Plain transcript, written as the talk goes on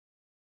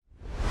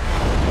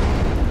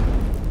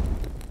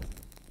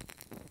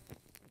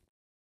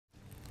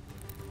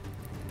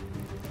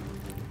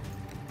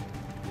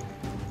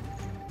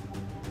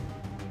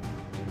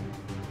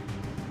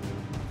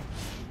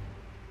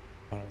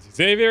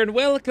Xavier, and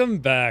welcome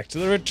back to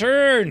the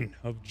return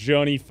of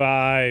Johnny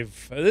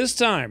 5. This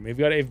time, we've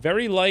got a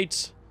very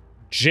light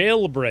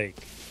jailbreak.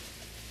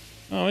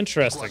 Oh,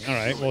 interesting.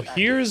 Alright, well,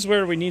 here's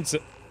where we need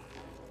to...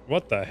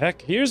 What the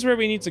heck? Here's where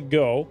we need to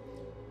go.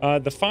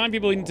 The 5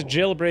 people we need to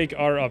jailbreak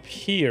are up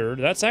here.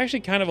 That's actually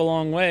kind of a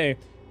long way.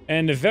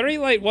 And very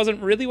light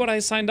wasn't really what I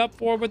signed up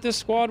for with this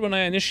squad when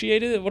I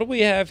initiated it. What do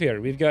we have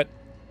here? We've got...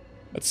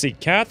 Let's see,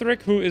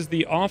 Catherick, who is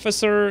the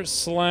officer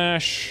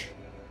slash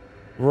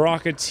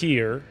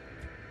rocketeer.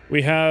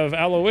 We have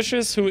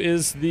Aloysius, who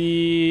is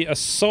the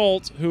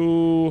assault,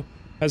 who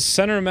has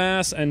center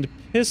mass and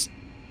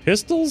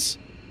pistols?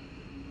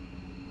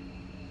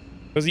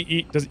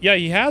 Yeah,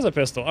 he has a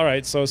pistol. All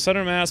right, so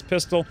center mass,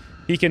 pistol.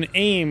 He can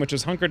aim, which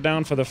is hunkered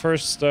down for the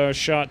first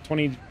shot,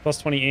 20 plus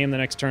 20 aim the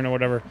next turn or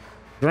whatever.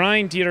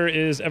 Grind Eater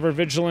is ever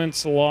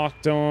vigilant,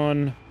 locked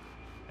on.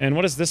 And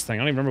what is this thing?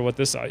 I don't even remember what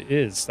this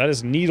is. That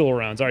is needle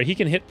rounds. All right, he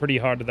can hit pretty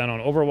hard then on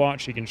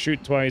Overwatch. He can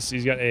shoot twice.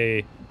 He's got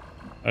a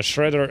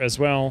shredder as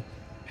well.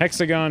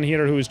 Hexagon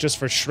here, who is just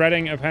for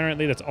shredding,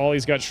 apparently. That's all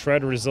he's got.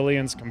 Shred,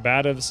 resilience,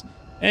 combatives.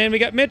 And we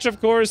got Mitch, of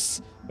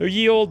course, the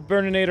ye old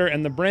Burninator,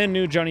 and the brand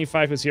new Johnny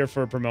 5 who's here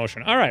for a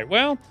promotion. All right,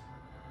 well,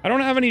 I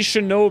don't have any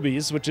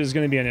Shinobis, which is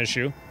going to be an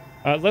issue.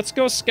 Let's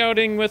go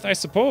scouting with, I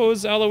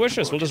suppose,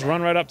 Aloysius. We'll just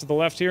run right up to the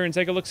left here and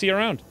take a look-see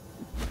around.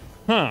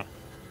 Huh.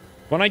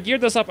 When I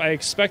geared this up, I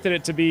expected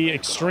it to be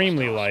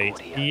extremely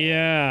light.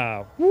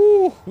 Yeah.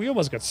 Woo! We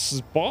almost got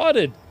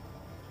spotted.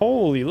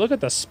 Holy, look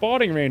at the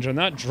spotting range on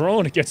that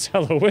drone against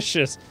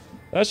Aloysius.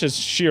 That's just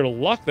sheer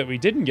luck that we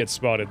didn't get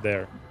spotted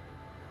there.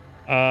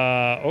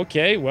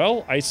 Okay,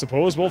 well, I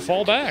suppose we'll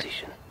fall back.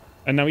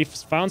 And now we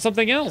found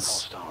something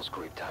else.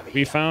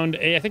 We found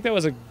a, I think that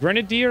was a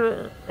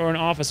grenadier or an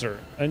officer.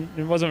 And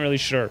I wasn't really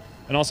sure.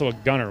 And also a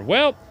gunner.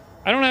 Well,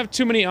 I don't have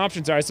too many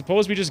options there. I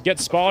suppose we just get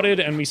spotted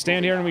and we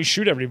stand here and we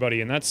shoot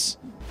everybody. And that's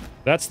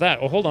that.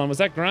 Oh, hold on. Was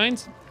that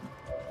Grind?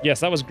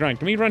 Yes, that was Grind.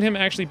 Can we run him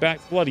actually back?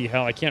 Bloody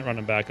hell, I can't run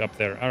him back up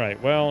there. All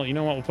right, well, you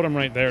know what? We'll put him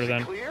right there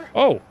then.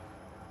 Oh!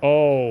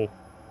 Oh!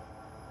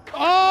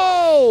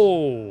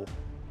 Oh!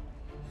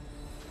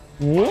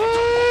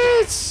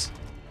 What?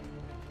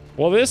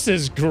 Well, this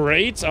is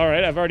great. All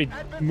right, I've already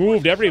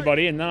moved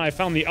everybody, and then I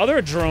found the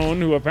other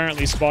drone who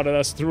apparently spotted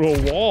us through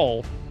a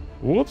wall.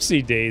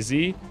 Whoopsie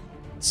daisy.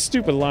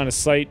 Stupid line of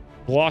sight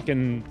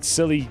blocking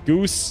silly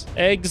goose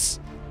eggs.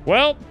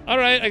 Well, all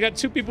right, I got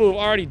 2 people who've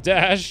already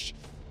dashed.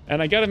 And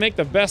I gotta make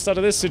the best out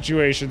of this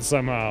situation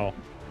somehow.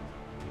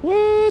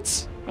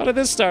 What? How did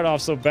this start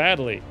off so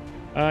badly?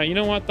 You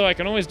know what, though? I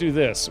can always do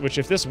this, which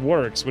if this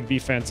works would be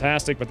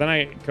fantastic, but then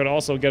I could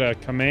also get a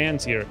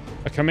command here.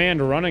 A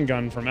command run and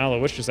gun from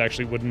Aloysius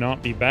actually would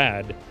not be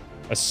bad,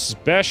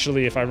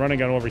 especially if I run and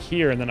gun over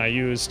here and then I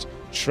used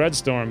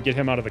Shredstorm, get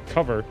him out of the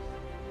cover.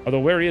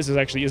 Although where he is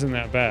actually isn't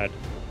that bad.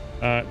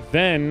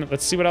 Then,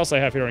 let's see what else I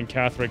have here in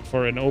Catherick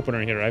for an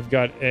opener here. I've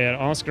got an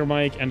Oscar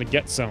mic and a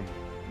Get Some.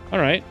 All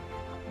right.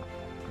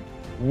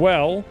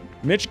 Well,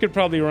 Mitch could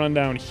probably run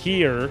down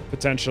here,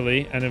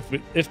 potentially, and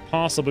if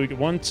possible, we could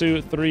 1,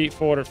 2, 3,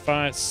 4,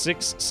 5,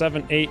 6,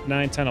 7, 8,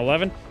 9, 10,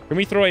 11. Can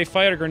we throw a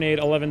fire grenade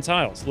 11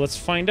 tiles? Let's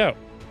find out.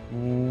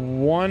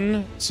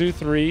 1, 2,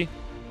 3,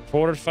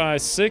 4,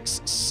 5,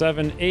 6,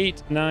 7,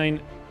 8,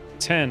 9,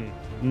 10.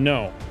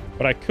 No.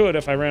 But I could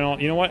if I ran all...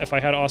 You know what? If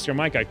I had Oscar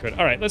Mike, I could.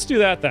 All right, let's do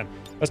that then.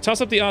 Let's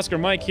toss up the Oscar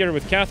Mike here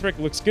with Catherick.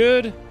 Looks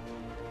good.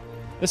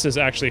 This is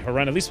actually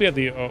horrendous. At least we have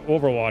the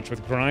Overwatch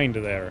with Grind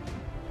there.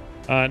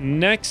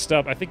 Next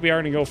up, I think we are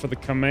going to go for the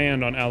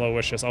command on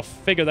Aloysius. I'll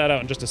figure that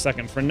out in just a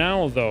second. For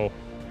now, though,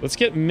 let's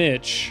get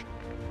Mitch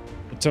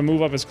to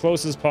move up as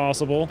close as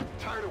possible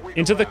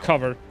into the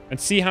cover and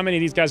see how many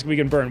of these guys we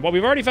can burn. Well,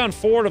 we've already found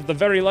 4 of the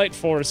very light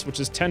force, which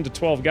is 10 to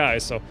 12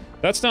 guys, so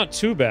that's not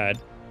too bad.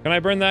 Can I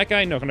burn that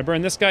guy? No. Can I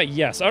burn this guy?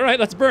 Yes. All right,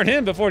 let's burn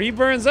him before he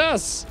burns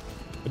us.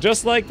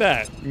 Just like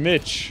that.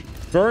 Mitch.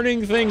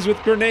 Burning things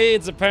with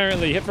grenades,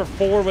 apparently. Hit for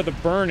 4 with a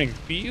burning.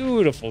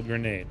 Beautiful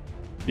grenade.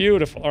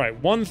 Beautiful. All right,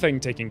 one thing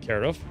taken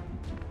care of.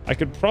 I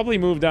could probably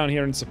move down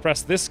here and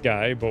suppress this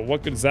guy, but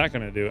what good is that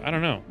going to do? I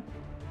don't know.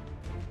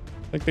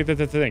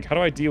 Think. How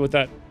do I deal with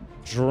that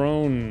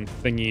drone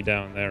thingy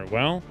down there?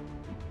 Well,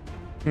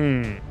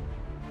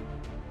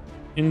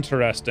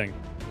 interesting.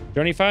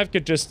 Johnny 5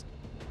 could just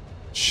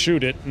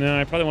shoot it. No,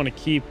 I probably want to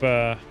keep,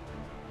 honestly,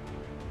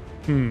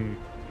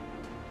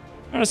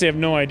 I have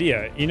no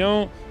idea. You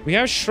know, we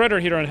have Shredder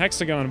here on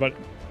Hexagon, but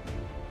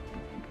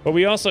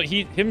we also,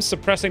 him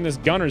suppressing this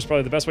gunner is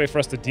probably the best way for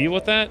us to deal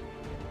with that.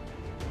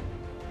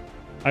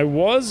 I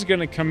was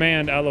going to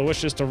command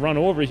Aloysius to run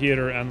over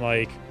here and,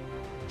 like,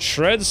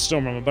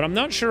 Shredstorm him, but I'm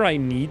not sure I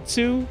need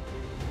to.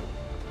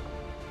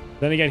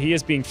 Then again, he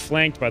is being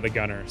flanked by the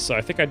gunner, so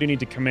I think I do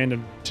need to command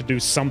him to do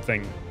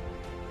something.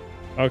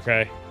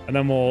 Okay, and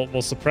then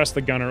we'll suppress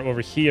the gunner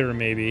over here,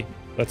 maybe.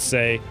 Let's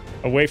say,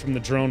 away from the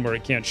drone where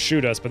it can't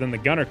shoot us, but then the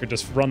gunner could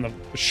just run the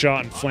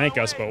shot and flank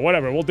us, but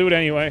whatever, we'll do it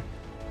anyway.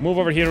 Move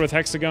over here with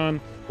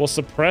Hexagon. We'll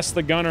suppress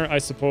the gunner, I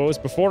suppose.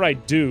 Before I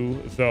do,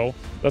 though,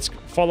 let's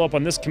follow up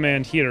on this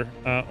command here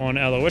on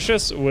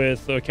Aloysius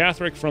with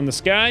Catherick from the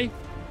sky.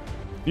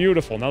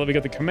 Beautiful. Now that we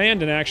got the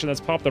command in action,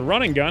 let's pop the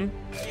running gun.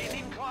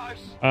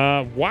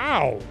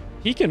 Wow.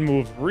 He can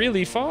move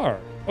really far.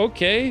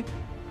 Okay.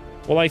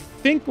 Well, I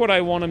think what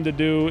I want him to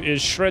do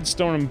is shred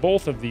storm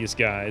both of these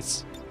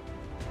guys,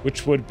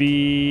 which would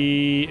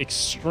be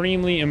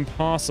extremely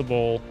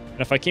impossible.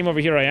 And if I came over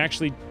here, I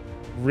actually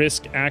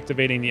risk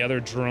activating the other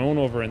drone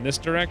over in this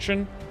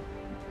direction.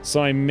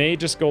 So I may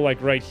just go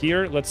like right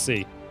here. Let's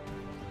see.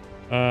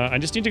 I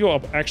just need to go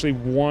up actually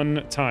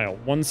one tile.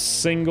 One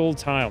single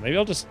tile. Maybe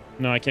I'll just...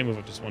 No, I can't move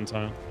up just one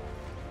tile.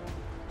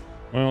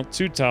 Well,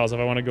 2 tiles if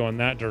I want to go in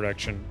that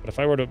direction. But if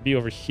I were to be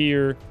over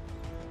here...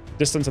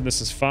 Distance on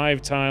this is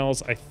 5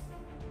 tiles. I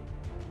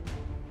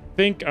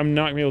think I'm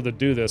not going to be able to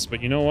do this,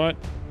 but you know what?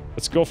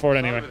 Let's go for it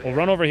anyway. We'll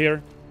run over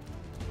here.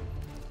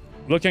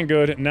 Looking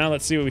good. Now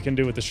let's see what we can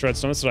do with the shred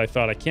stone. That's what I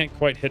thought. I can't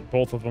quite hit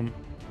both of them.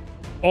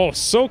 Oh,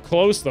 so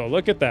close, though.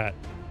 Look at that.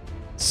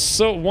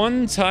 So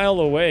 1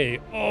 tile away.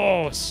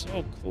 Oh,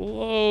 so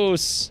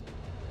close.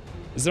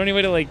 Is there any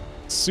way to, like,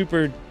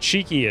 super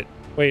cheeky it?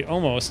 Wait,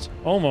 almost.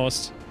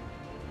 Almost.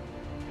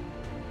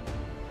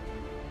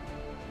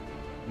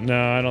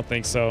 No, I don't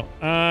think so.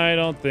 I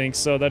don't think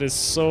so. That is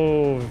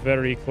so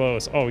very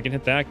close. Oh, we can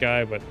hit that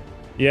guy, but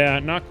yeah,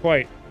 not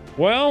quite.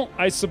 Well,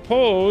 I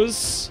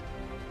suppose...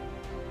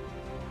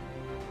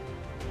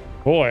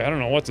 Boy, I don't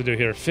know what to do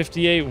here.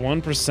 58,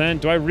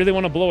 1%. Do I really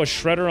want to blow a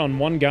shredder on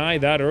one guy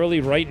that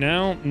early right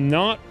now?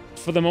 Not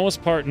for the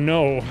most part,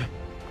 no.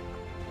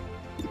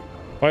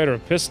 Fire a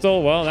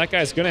pistol. Well, that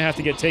guy's going to have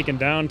to get taken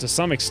down to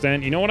some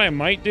extent. You know what I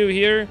might do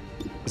here?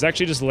 Is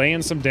actually just lay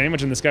in some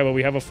damage on this guy while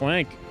we have a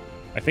flank.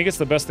 I think it's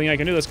the best thing I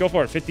can do. Let's go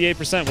for it.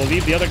 58%. We'll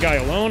leave the other guy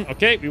alone.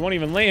 Okay, we won't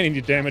even lay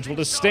any damage. We'll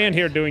just stand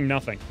here doing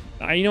nothing.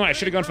 You know what? I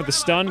should have gone for the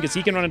stun because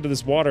he can run into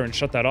this water and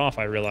shut that off,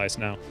 I realize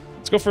now.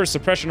 Let's go for a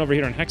suppression over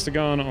here on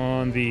Hexagon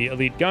on the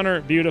Elite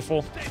Gunner.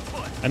 Beautiful.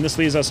 And this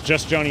leaves us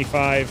just Johnny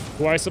 5,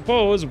 who I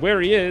suppose, where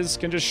he is,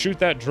 can just shoot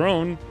that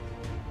drone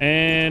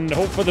and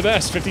hope for the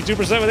best.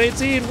 52% with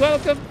 18.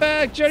 Welcome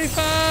back, Johnny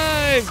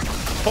 5!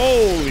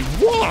 Holy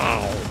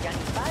wow!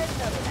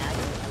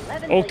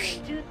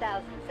 Okay.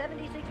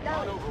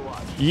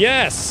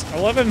 Yes,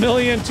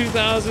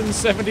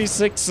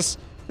 11,002,076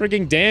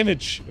 frigging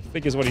damage, I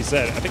think is what he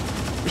said.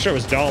 I'm sure it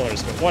was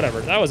dollars, but whatever.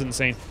 That was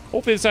insane.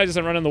 Hopefully this guy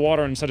doesn't run in the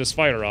water and set his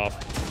fire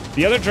off.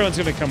 The other drone's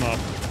going to come up.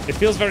 It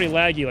feels very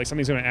laggy, like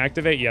something's going to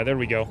activate. Yeah, there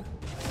we go.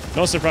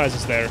 No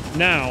surprises there.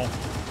 Now,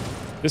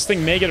 this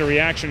thing may get a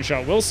reaction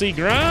shot. We'll see.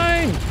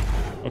 Grind!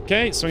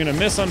 Okay, so I'm going to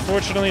miss,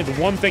 unfortunately. The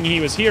one thing he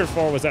was here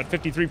for was that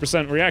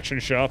 53% reaction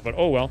shot, but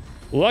oh well.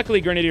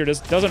 Luckily, Grenadier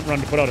doesn't run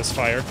to put out his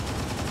fire.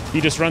 He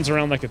just runs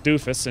around like a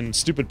doofus in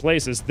stupid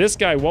places. This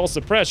guy, well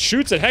suppressed,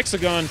 shoots at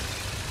Hexagon.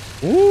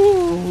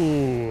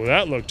 Ooh,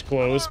 that looked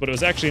close, but it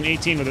was actually an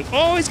 18 with it.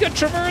 Oh, he's got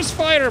traverse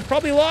fire,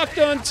 probably locked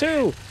on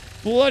too.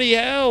 Bloody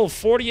hell,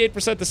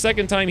 48% the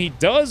second time he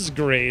does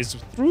graze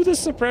through the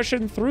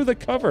suppression, through the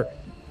cover.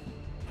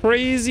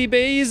 Crazy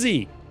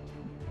Bazy.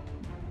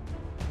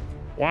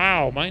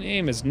 Wow, my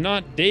name is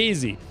not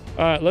Daisy.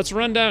 Let's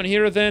run down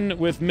here then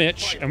with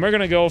Mitch, and we're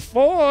gonna go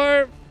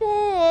for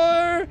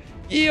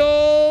ye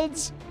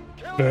olds.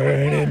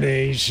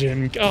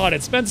 Burn-imation. God,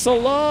 it's been so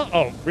long.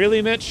 Oh, really,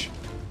 Mitch?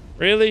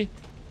 Really?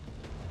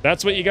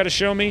 That's what you got to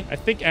show me? I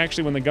think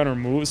actually when the gunner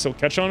moves, he'll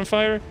catch on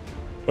fire.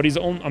 But he's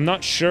only, I'm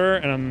not sure,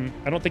 and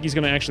I don't think he's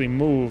going to actually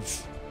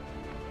move.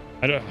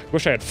 I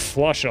wish I had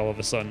flush all of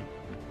a sudden.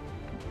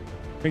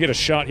 Let me get a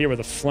shot here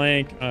with a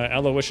flank.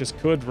 Aloysius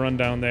could run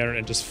down there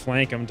and just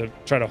flank him to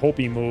try to hope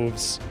he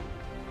moves.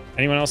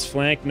 Anyone else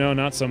flank? No,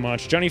 not so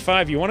much. Johnny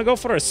 5, you want to go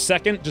for a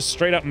second, just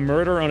straight up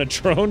murder on a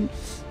drone?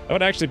 That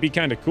would actually be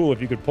kind of cool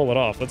if you could pull it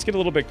off. Let's get a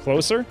little bit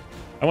closer.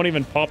 I won't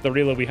even pop the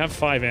reload. We have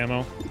 5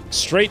 ammo.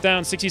 Straight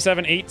down,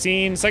 67,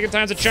 18. Second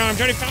time's a charm.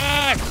 Johnny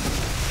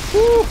 5!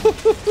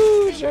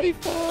 Woo-hoo-hoo-hoo, Johnny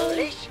 5!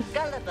 Foolish,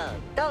 gullible,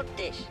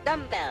 doltish,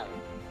 dumbbell.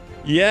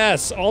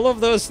 Yes, all of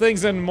those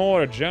things and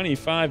more. Johnny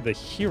 5, the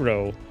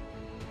hero.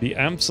 The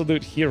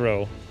absolute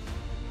hero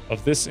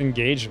of this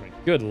engagement.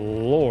 Good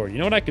lord. You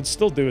know what I could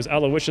still do is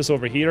Aloysius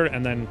over here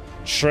and then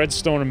shred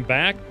stone him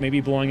back,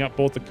 maybe blowing up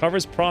both the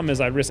covers. Problem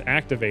is I risk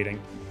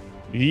activating.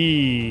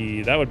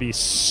 Eee, that would be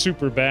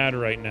super bad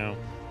right now.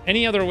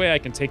 Any other way I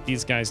can take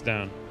these guys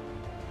down?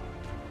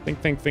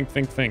 Think.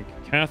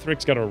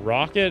 Catheric's got a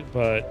rocket,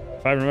 but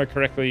if I remember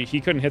correctly,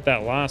 he couldn't hit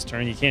that last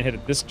turn. He can't hit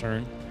it this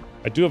turn.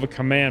 I do have a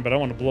command, but I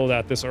don't want to blow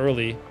that this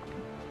early.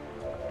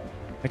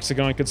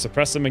 Hexagon could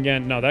suppress him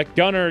again. No, that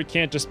gunner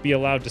can't just be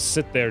allowed to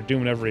sit there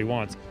doing whatever he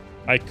wants.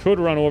 I could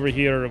run over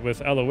here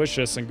with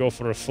Aloysius and go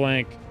for a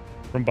flank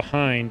from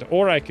behind,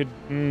 or I could...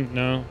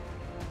 no.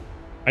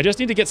 I just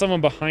need to get someone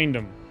behind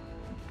him.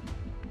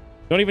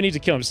 Don't even need to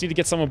kill him, just need to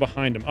get someone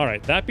behind him. All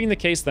right, that being the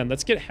case then,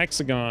 let's get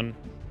Hexagon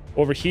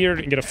over here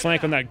and get a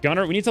flank on that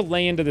gunner. We need to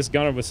lay into this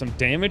gunner with some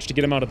damage to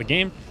get him out of the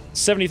game.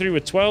 73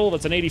 with 12,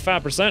 that's an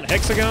 85%.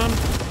 Hexagon.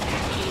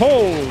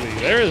 Holy,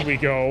 there we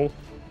go.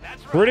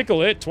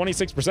 Critical hit,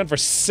 26% for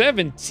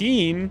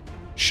 17.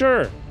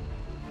 Sure.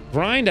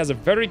 Grind has a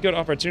very good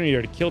opportunity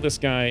here to kill this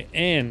guy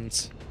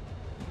and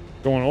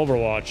go on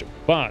Overwatch,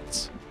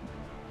 but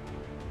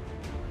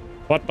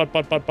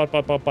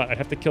But. I'd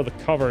have to kill the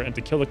cover, and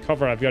to kill the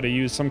cover, I've got to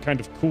use some kind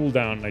of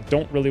cooldown, and I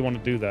don't really want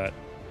to do that.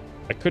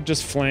 I could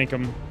just flank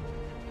him.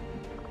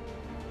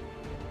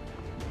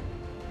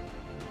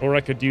 Or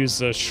I could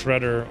use a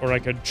shredder, or I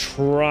could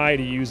try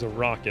to use a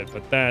rocket,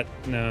 but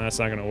no, that's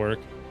not going to work.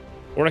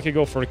 Or I could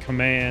go for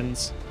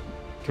commands.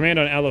 Command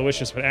on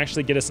Aloysius would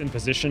actually get us in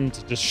position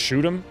to just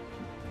shoot him.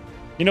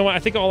 You know what? I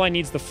think all I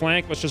need is the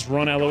flank. Let's just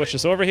run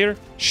Aloysius over here.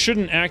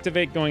 Shouldn't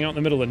activate going out in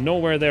the middle of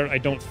nowhere there, I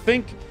don't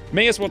think.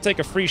 May as well take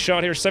a free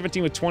shot here.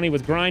 17 with 20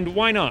 with grind.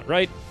 Why not,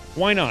 right?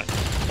 Why not?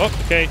 Oh,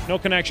 okay, no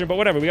connection, but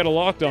whatever. We got a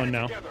locked on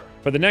now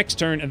for the next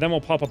turn, and then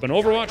we'll pop up an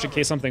Overwatch in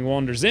case something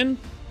wanders in.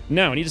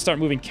 Now, I need to start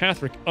moving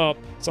Catherick up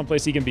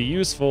someplace he can be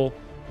useful,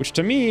 which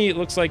to me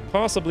looks like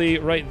possibly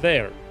right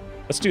there.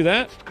 Let's do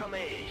that.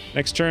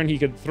 Next turn, he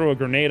could throw a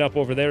grenade up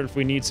over there if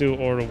we need to,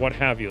 or what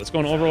have you. Let's go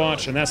on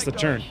Overwatch, and that's the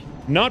turn.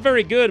 Not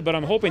very good, but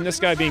I'm hoping this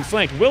guy being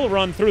flanked will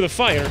run through the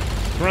fire.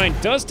 Grind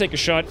does take a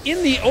shot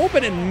in the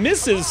open and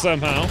misses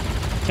somehow.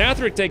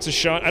 Catherick takes a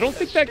shot. I don't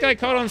think that guy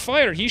caught on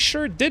fire. He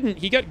sure didn't.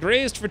 He got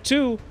grazed for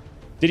 2.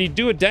 Did he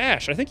do a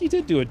dash? I think he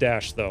did do a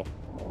dash, though.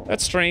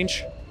 That's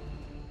strange.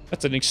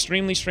 That's an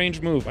extremely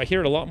strange move. I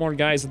hear a lot more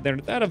guys in there.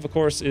 That, of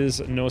course,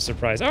 is no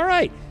surprise. All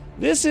right,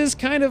 this is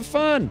kind of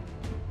fun.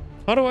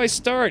 How do I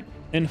start?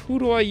 And who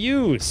do I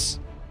use?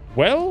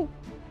 Well,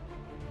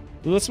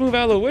 let's move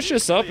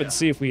Aloysius up and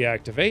see if we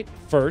activate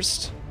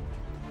first.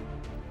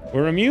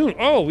 We're immune.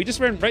 Oh, we just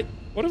ran right.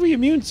 What are we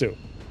immune to?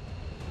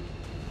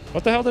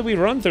 What the hell did we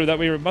run through? That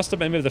we must have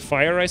been maybe the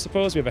fire, I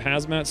suppose. We have a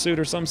hazmat suit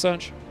or some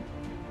such.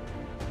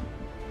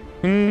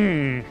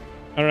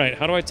 All right,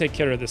 how do I take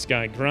care of this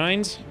guy?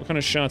 Grind? What kind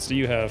of shots do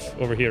you have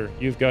over here?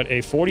 You've got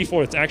a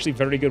 44. It's actually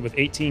very good with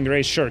 18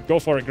 grays. Sure, go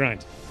for it,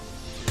 Grind.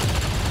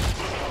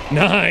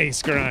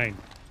 Nice, Grind.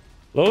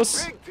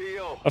 Los,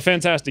 a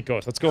fantastic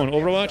ghost. Let's go on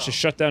Overwatch to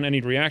shut down any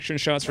reaction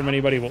shots from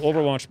anybody. We'll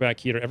Overwatch back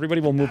here.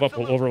 Everybody will move up.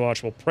 We'll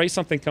Overwatch. We'll pray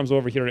something comes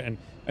over here and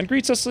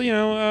greets us, you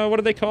know, what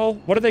do they call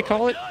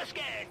it?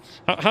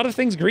 How do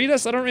things greet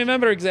us? I don't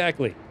remember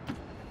exactly.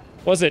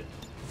 Was it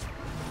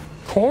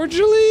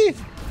cordially?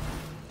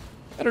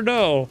 I don't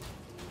know.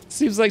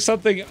 Seems like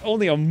something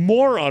only a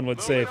moron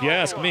would say, if you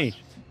ask me.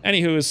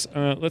 Anywho's,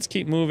 let's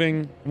keep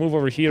moving. Move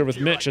over here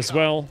with Mitch as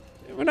well.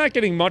 We're not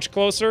getting much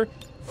closer,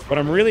 but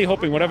I'm really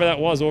hoping whatever that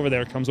was over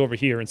there comes over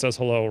here and says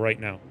hello right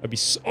now. That'd be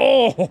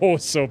so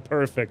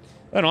perfect.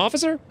 An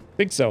officer?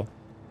 Think so.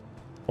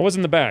 What was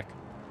in the back?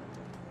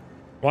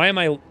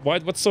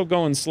 What's so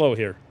going slow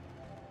here?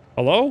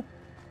 Hello?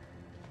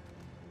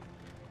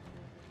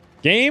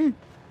 Game?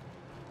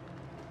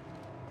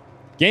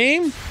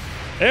 Game?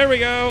 There we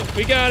go.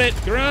 We got it.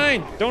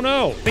 Grind. Don't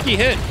know. Think he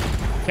hit.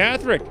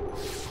 Catherick.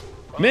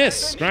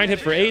 Miss. Grind hit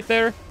for 8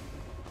 there.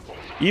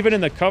 Even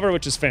in the cover,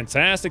 which is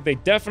fantastic. They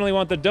definitely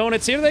want the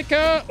donuts. Here they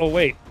come. Oh,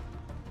 wait.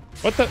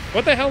 What the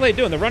hell are they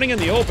doing? They're running in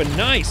the open.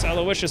 Nice.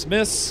 Aloysius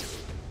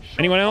miss.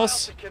 Anyone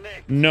else?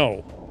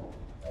 No.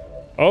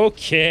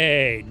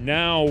 Okay.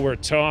 Now we're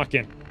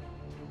talking.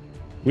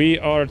 We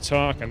are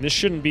talking. This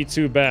shouldn't be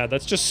too bad.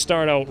 Let's just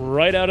start out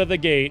right out of the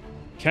gate.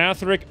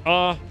 Catherick,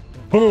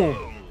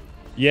 boom.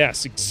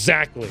 Yes,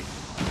 exactly.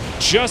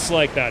 Just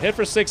like that. Hit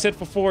for 6, hit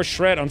for 4,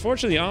 shred.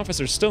 Unfortunately, the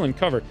officer's still in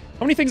cover.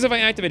 How many things have I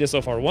activated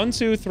so far? 1,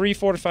 2, 3,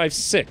 4, 5,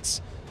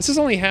 6. This is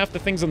only half the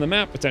things on the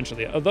map,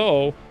 potentially.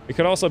 Although, it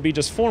could also be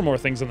just 4 more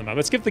things on the map.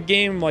 Let's give the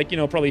game, like, you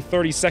know, probably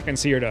 30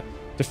 seconds here to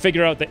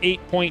figure out the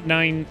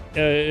 8.9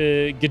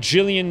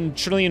 gajillion,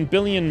 trillion,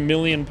 billion,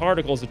 million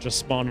particles that just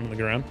spawned on the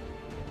ground.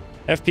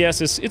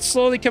 FPS it's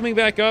slowly coming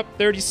back up.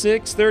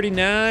 36,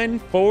 39,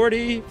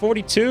 40,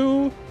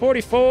 42,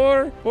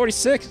 44,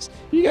 46.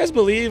 Do you guys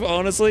believe,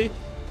 honestly,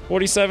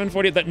 47,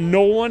 48, that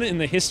no one in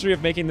the history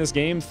of making this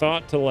game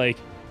thought to, like,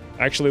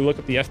 actually look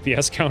at the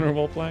FPS counter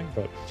while playing?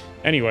 But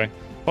anyway,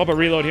 pop a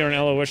reload here on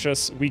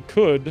Aloysius. We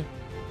could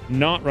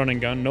not run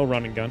and gun, no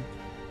run and gun.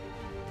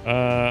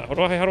 How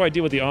do I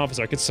deal with the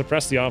officer? I could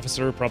suppress the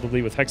officer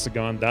probably with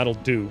Hexagon. That'll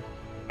do.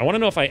 I want to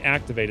know if I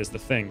activate is the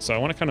thing, so I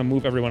want to kind of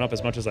move everyone up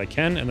as much as I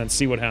can and then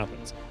see what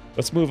happens.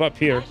 Let's move up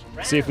here,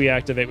 see if we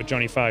activate with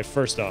Johnny 5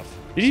 first off.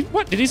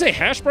 What? Did he say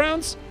hash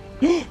browns?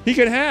 He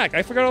can hack.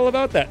 I forgot all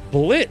about that.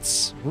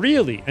 Blitz.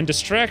 Really? And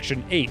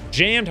distraction 8.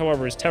 Jammed,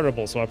 however, is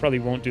terrible, so I probably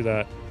won't do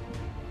that.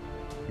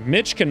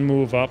 Mitch can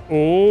move up.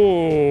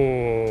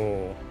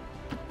 Oh.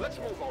 Let's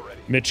move already.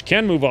 Mitch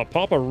can move up.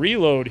 Pop a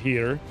reload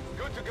here.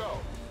 Good to go.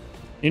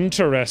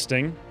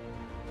 Interesting.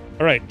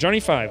 All right, Johnny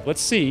 5.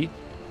 Let's see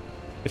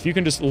if you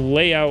can just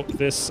lay out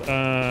this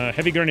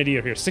heavy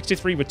grenadier here.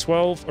 63 with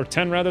 12, or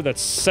 10 rather.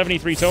 That's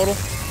 73 total.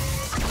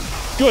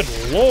 Good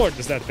lord,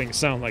 does that thing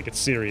sound like it's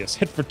serious.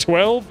 Hit for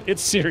 12?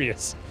 It's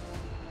serious.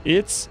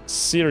 It's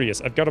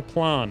serious. I've got a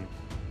plan.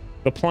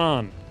 The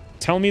plan.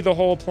 Tell me the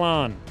whole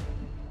plan.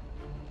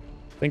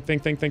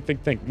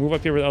 Think. Move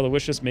up here with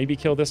Aloysius. Maybe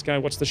kill this guy.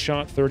 What's the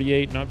shot?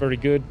 38. Not very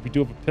good. We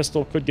do have a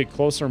pistol. Could get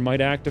closer.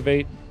 Might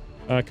activate.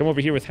 Come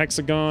over here with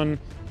Hexagon.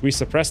 We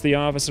suppress the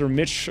officer.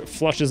 Mitch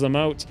flushes them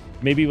out.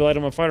 Maybe we light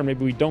him on fire.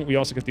 Maybe we don't. We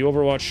also get the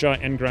Overwatch shot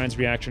and Grind's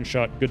reaction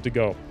shot. Good to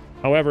go.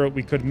 However,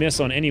 we could miss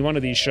on any one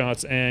of these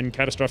shots and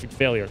catastrophic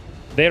failure.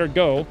 There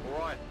go.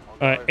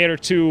 Air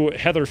 2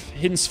 Heather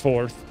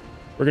henceforth.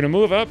 We're going to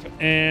move up,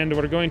 and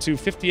we're going to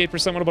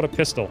 58%. What about a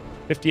pistol?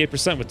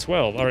 58% with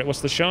 12. All right,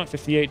 what's the shot?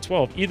 58,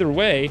 12. Either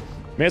way,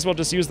 may as well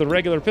just use the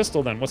regular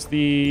pistol then. What's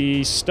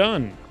the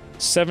stun?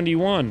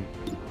 71.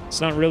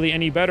 It's not really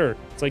any better.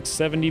 It's like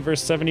 70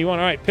 versus 71.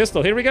 All right,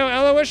 pistol. Here we go.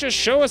 Aloysius,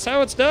 show us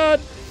how it's done.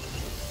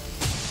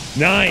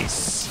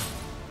 Nice.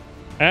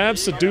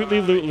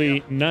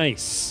 Absolutely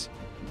nice.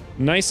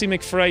 Nicey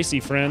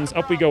McFricey, friends.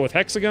 Up we go with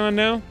Hexagon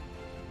now.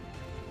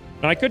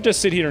 Now, I could just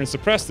sit here and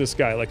suppress this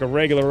guy like a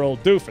regular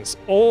old doofus.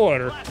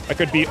 Or I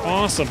could be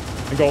awesome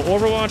and go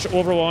Overwatch,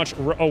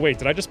 Overwatch. Oh, wait.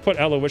 Did I just put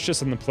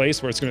Aloysius in the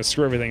place where it's going to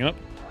screw everything up?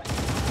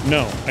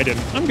 No, I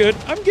didn't. I'm good.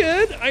 I'm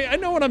good. I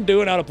know what I'm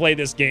doing, how to play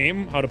this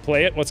game, how to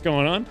play it, what's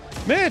going on.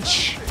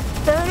 Mitch!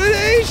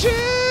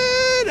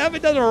 Burnination!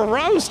 Haven't done a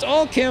roust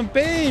all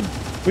campaign.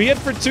 We hit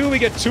for 2. We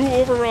get 2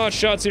 Overwatch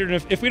shots here.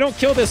 And if we don't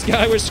kill this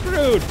guy, we're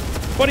screwed.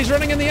 But he's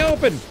running in the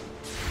open.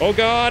 Oh,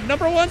 God.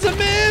 Number 1's a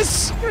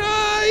miss.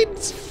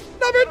 Right.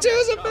 Number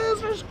 2's a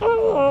miss. We're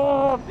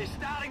screwed. They're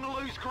starting to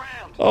lose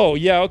ground. Oh,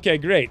 yeah. Okay,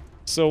 great.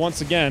 So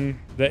once again,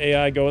 the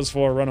AI goes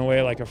for run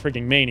away like a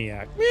freaking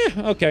maniac.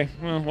 Okay.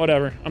 Well,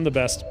 whatever. I'm the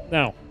best.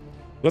 Now,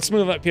 let's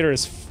move up here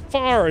as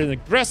far and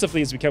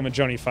aggressively as we can with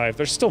Johnny 5.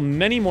 There's still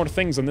many more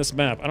things on this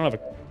map. I don't have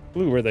a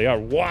clue where they are.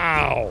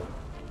 Wow.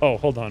 Oh,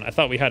 hold on. I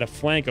thought we had a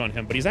flank on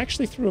him, but he's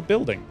actually through a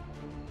building.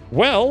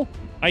 Well,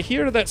 I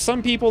hear that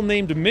some people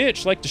named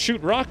Mitch like to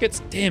shoot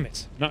rockets. Damn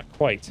it. Not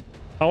quite.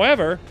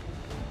 However,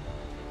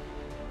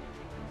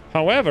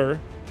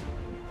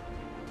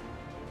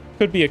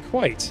 could be a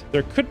quite.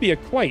 There could be a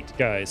quite,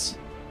 guys.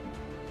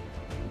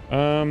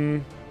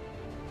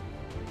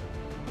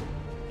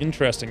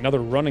 Interesting. Another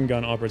run and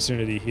gun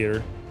opportunity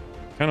here.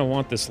 Kind of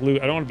want this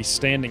loot. I don't want to be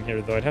standing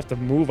here, though. I'd have to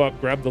move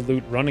up, grab the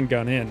loot, run and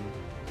gun in.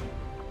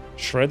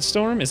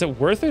 Shredstorm? Is it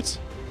worth it?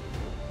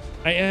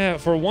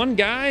 For one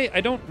guy,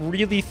 I don't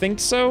really think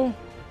so.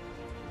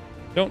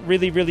 Don't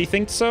really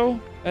think so,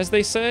 as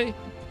they say.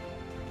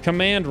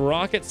 Command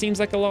rocket seems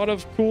like a lot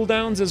of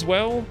cooldowns as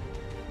well.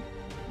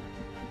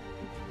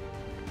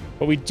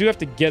 But we do have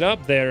to get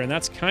up there, and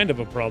that's kind of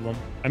a problem.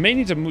 I may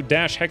need to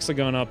dash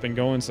Hexagon up and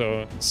go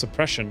into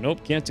suppression.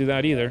 Nope, can't do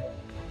that either.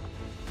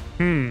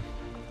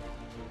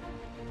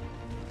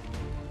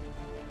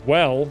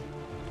 Well.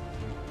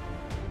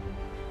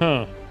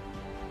 Huh.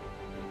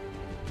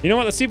 You know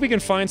what? Let's see if we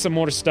can find some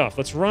more stuff.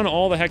 Let's run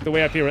all the heck the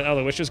way up here with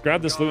Aloysius.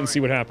 Grab this loot and see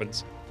what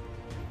happens.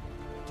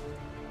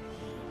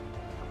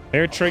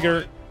 Air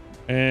trigger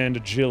and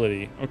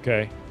agility.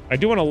 Okay. I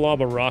do want to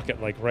lob a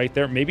rocket, like, right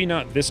there. Maybe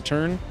not this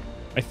turn.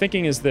 My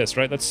thinking is this,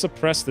 right? Let's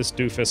suppress this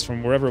doofus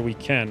from wherever we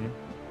can.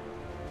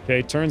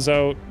 Okay, turns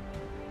out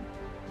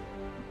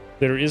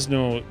there is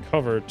no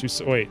cover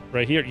to... Wait,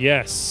 right here?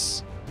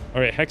 Yes.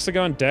 All right,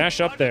 Hexagon,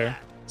 dash up there.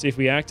 See if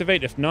we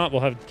activate. If not,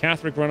 we'll have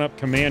Catherick run up,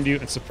 command you,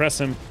 and suppress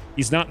him.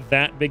 He's not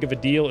that big of a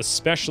deal,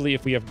 especially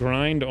if we have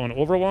grind on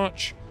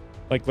Overwatch.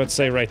 Like, let's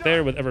say right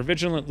there with Ever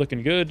Vigilant,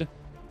 looking good.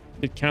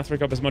 Hit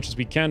Catherick up as much as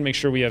we can. Make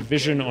sure we have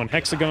vision on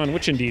Hexagon,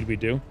 which indeed we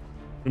do.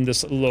 From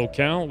this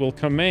locale, we'll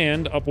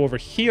command up over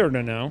here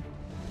now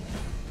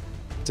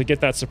to get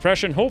that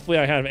suppression. Hopefully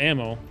I have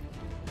ammo.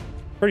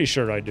 Pretty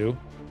sure I do.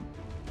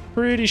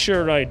 Pretty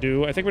sure I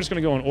do. I think we're just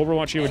going to go on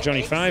Overwatch here with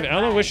Johnny 5.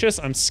 Aloysius,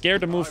 I'm scared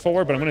to move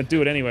forward, but I'm going to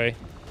do it anyway.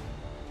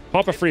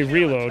 Pop a free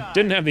reload.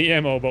 Didn't have the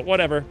ammo, but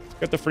whatever.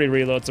 Got the free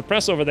reload.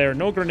 Suppress over there.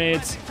 No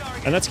grenades.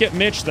 And let's get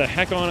Mitch the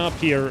heck on up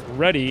here,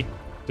 ready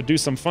to do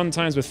some fun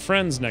times with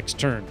friends next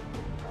turn.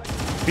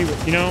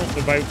 You know,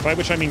 by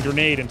which I mean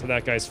grenade into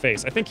that guy's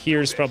face. I think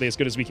here's probably as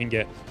good as we can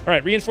get. All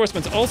right,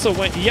 reinforcements also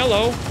went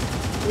yellow,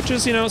 which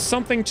is, you know,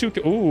 something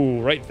to...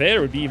 Ooh, right there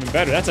would be even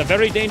better. That's a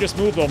very dangerous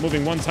move, though,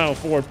 moving one tile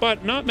forward,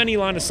 but not many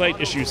line-of-sight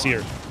issues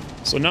here.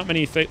 So not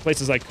many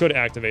places I could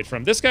activate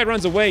from. This guy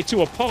runs away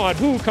to a pod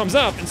who comes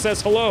up and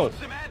says hello.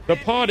 The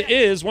pod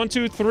is 1,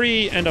 2,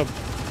 3, and a...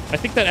 I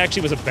think that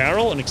actually was a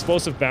barrel, an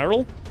explosive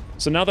barrel.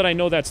 So now that I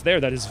know that's there,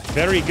 that is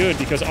very good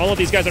because all of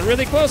these guys are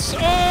really close.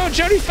 Oh,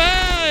 Johnny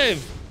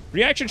 5!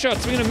 Reaction shot,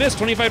 swing and a miss,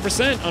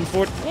 25%.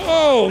 Unfortunately.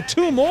 Whoa,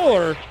 2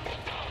 more.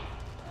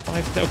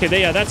 5,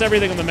 okay, yeah, that's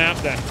everything on the map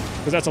then.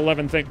 Because that's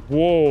 11 things.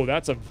 Whoa,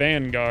 that's a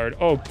Vanguard.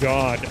 Oh,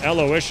 God.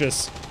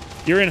 Aloysius.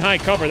 You're in high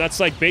cover. That's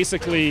like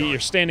basically you're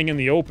standing in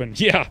the open.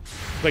 Yeah,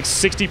 like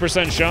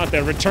 60% shot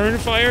there. Return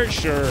fire?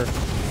 Sure.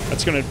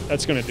 That's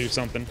gonna do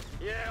something.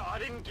 Yeah, I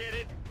didn't get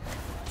it.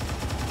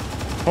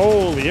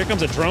 Holy, here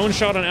comes a drone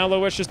shot on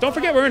Aloysius. Don't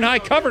forget we're in high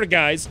cover,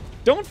 guys.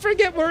 Don't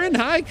forget we're in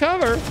high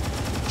cover.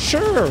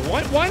 Sure,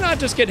 why not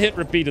just get hit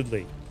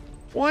repeatedly?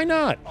 Why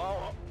not?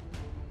 Oh,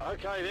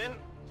 okay then.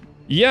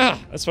 Yeah,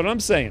 that's what I'm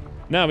saying.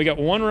 Now, we got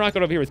one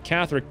rocket over here with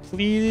Catherick.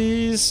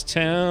 Please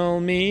tell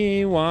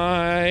me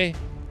why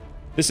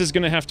this is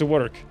going to have to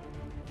work.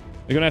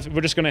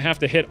 We're just going to have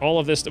to hit all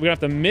of this. We're going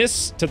to have to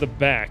miss to the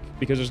back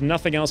because there's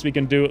nothing else we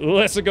can do.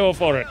 Let's go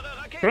for it.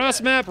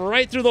 Cross map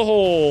right through the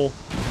hole.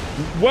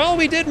 Well,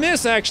 we did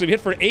miss, actually. We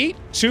hit for 8,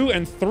 2,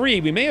 and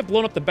 3. We may have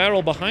blown up the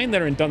barrel behind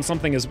there and done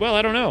something as well.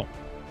 I don't know.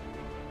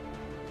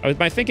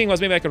 My thinking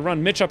was maybe I could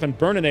run Mitch up and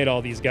burninate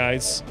all these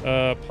guys,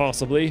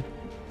 possibly.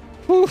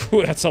 Whew,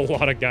 that's a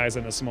lot of guys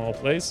in a small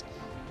place.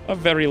 A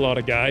very lot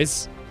of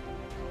guys.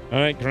 All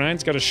right,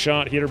 Grind's got a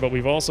shot here, but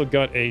we've also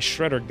got a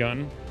shredder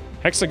gun.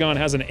 Hexagon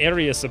has an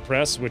area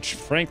suppress, which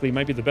frankly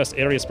might be the best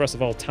area suppress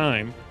of all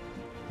time.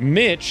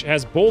 Mitch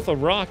has both a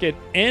rocket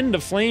and a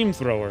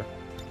flamethrower.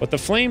 But the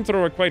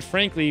flamethrower, quite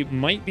frankly,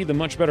 might be the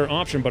much better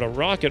option, but a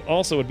rocket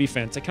also would be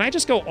fantastic. Can I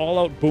just go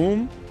all-out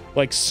boom?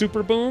 Like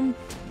super boom?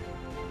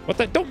 What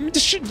the?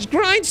 Don't...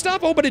 Grind,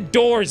 stop opening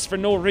doors for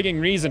no rigging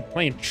reason.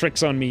 Playing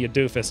tricks on me, you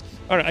doofus.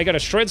 All right, I got a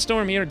Shred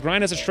Storm here.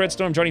 Grind has a Shred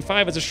Storm. Johnny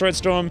 5 has a Shred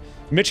Storm.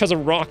 Mitch has a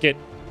rocket.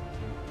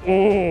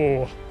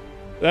 Oh,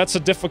 that's a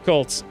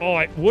difficult... Oh,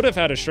 I would have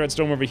had a Shred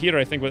Storm over here,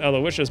 I think, with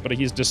Aloysius, but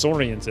he's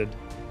disoriented,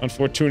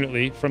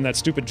 unfortunately, from that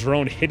stupid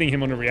drone hitting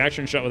him on a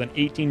reaction shot with an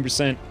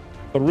 18%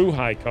 through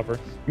high cover.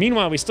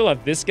 Meanwhile, we still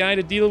have this guy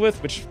to deal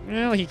with, which,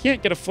 well, he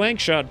can't get a flank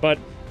shot, but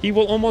he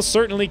will almost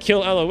certainly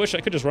kill Aloysius.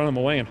 I could just run him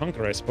away and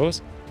hunker, I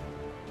suppose.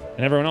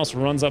 And everyone else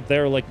runs up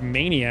there like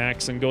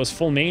maniacs and goes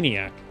full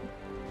maniac.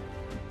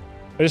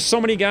 There's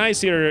so many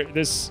guys here.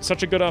 There's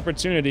such a good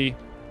opportunity.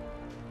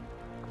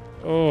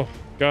 Oh,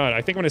 God. I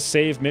think I'm going to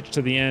save Mitch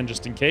to the end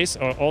just in case.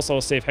 Also,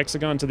 I'll save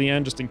Hexagon to the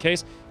end just in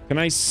case. Can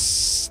I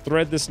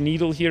thread this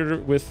needle here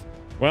with...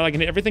 Well, I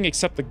can hit everything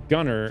except the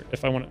gunner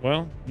if I want...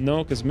 Well,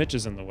 no, because Mitch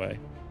is in the way.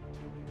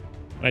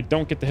 And I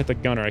don't get to hit the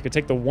gunner. I could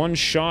take the one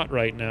shot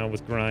right now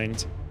with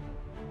Grind.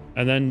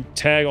 And then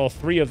tag all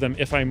 3 of them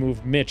if I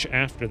move Mitch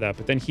after that.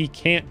 But then he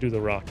can't do the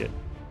rocket.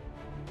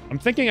 I'm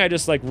thinking I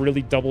just, like,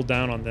 really double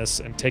down on this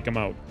and take him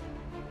out.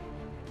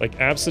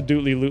 Like,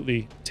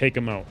 absolutely take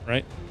him out,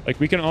 right? Like,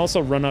 we can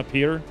also run up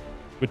here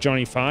with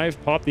Johnny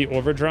 5, pop the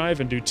overdrive,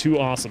 and do 2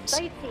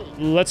 awesomes.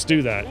 Let's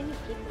do that. Many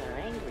people are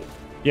angry.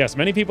 Yes,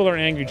 many people are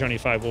angry, Johnny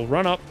 5. We'll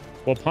run up.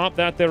 We'll pop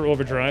that there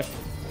overdrive.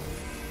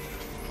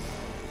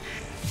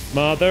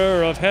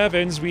 Mother of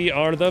heavens, we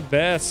are the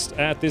best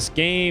at this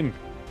game.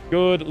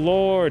 Good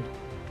Lord.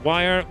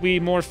 Why aren't we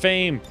more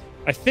fame?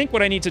 I think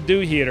what I need to do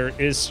here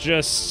is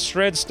just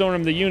Shred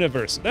Storm the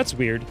universe. That's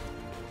weird.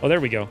 Oh, there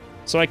we go.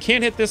 So I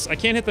can't hit this. I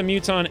can't hit the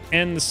Muton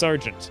and the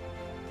Sergeant.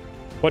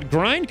 But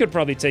Grind could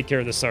probably take care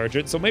of the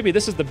Sergeant, so maybe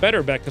this is the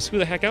better bet, because who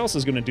the heck else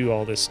is going to do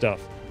all this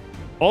stuff?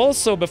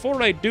 Also,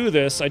 before I do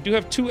this, I do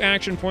have 2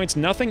 action points.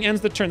 Nothing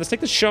ends the turn. Let's take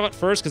the shot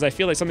first, because I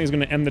feel like something's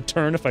going to end the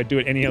turn if I do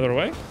it any other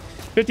way.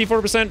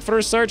 54%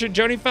 first Sergeant,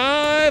 Johnny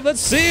 5. Let's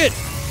see it.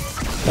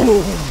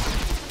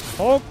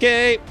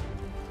 Okay.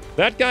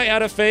 That guy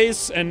had a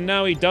face, and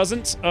now he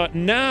doesn't.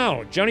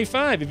 Now, Johnny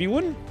 5, if you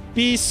wouldn't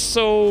be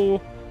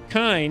so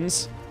kind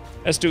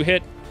as to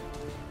hit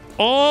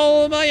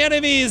all my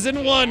enemies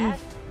in one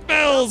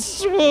fell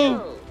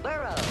swoop.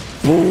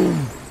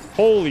 Boom.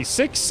 Holy,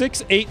 6,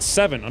 6, 8,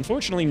 7.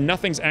 Unfortunately,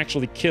 nothing's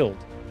actually killed.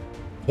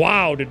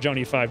 Wow, did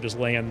Johnny 5 just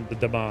land the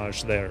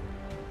damage there.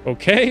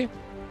 Okay.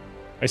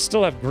 I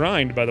still have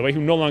Grind, by the way,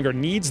 who no longer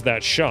needs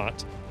that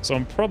shot. So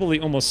I'm probably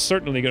almost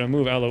certainly going to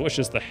move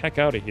Aloysius the heck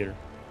out of here.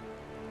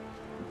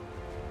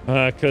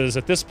 Because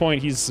at this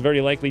point, he's very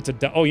likely to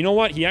die. Oh, you know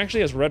what? He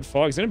actually has Red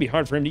Fog. It's going to be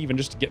hard for him to even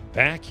just to get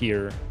back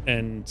here.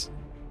 And,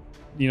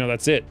 you know,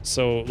 that's it.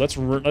 So let's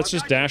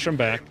just dash him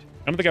back.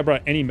 I don't think I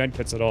brought any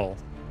medkits at all.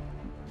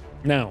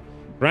 Now,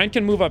 Grind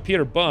can move up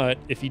here, but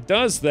if he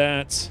does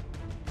that...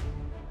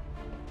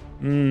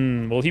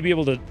 will he be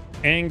able to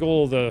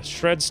angle the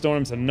Shred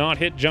Storms and not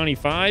hit Johnny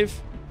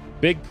 5?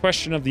 Big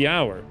question of the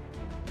hour.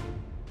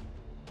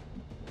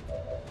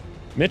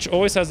 Mitch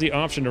always has the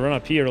option to run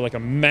up here like a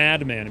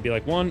madman and be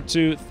like, 1,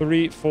 2,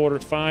 3, 4,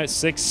 5,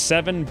 6,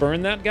 7,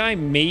 burn that guy?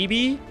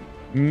 Maybe?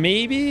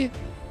 Maybe?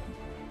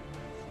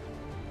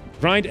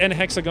 Grind and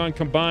Hexagon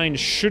combined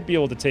should be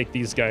able to take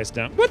these guys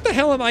down. What the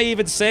hell am I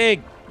even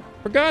saying?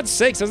 For God's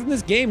sakes, doesn't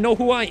this game know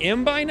who I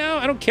am by now?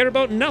 I don't care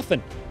about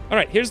nothing. All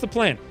right, here's the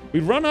plan. We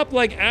run up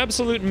like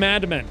absolute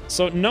madmen.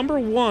 So number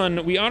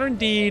 1, we are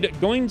indeed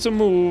going to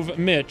move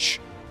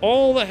Mitch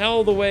all the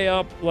hell the way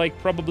up, like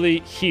probably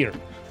here.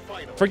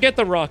 Forget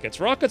the rockets.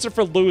 Rockets are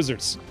for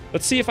losers.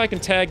 Let's see if I can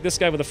tag this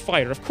guy with a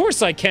fighter. Of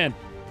course I can.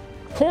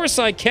 Of course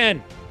I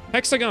can.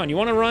 Hexagon, you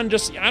want to run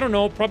just, I don't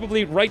know,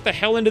 probably right the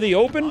hell into the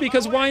open?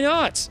 Because why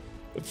not?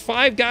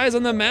 5 guys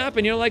on the map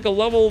and you're like a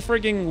level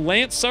frigging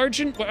Lance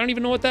Sergeant? I don't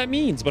even know what that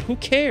means, but who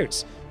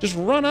cares? Just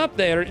run up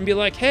there and be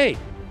like, hey,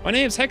 my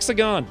name's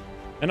Hexagon,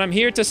 and I'm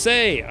here to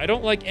say I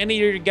don't like any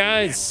of your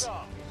guys.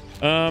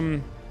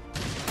 Oh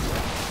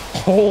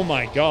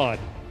my God.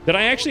 Did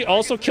I actually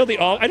also kill the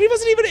officer? I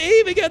wasn't even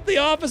aiming at the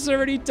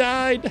officer and he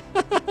died.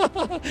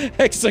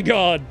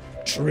 Hexagon.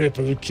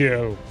 Triple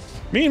kill.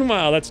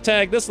 Meanwhile, let's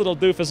tag this little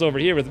doofus over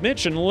here with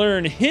Mitch and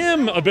learn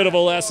him a bit of a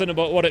lesson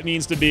about what it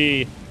means to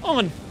be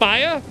on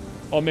fire.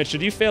 Oh, Mitch,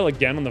 did you fail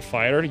again on the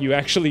fire? You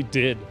actually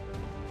did.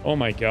 Oh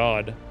my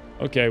God.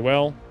 Okay,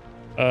 well,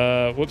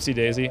 whoopsie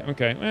daisy.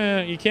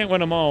 Okay, you can't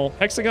win them all.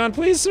 Hexagon,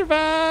 please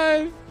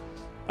survive.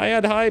 I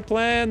had high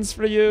plans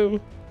for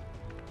you.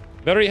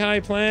 Very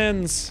high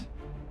plans.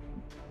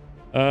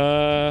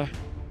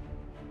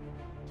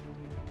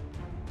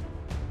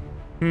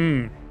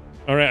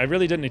 Alright, I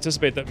really didn't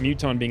anticipate that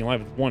Muton being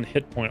alive with 1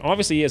 hit point.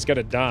 Obviously, he has got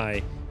to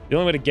die. The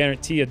only way to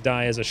guarantee a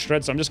die is a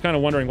Shred, so I'm just kind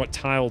of wondering what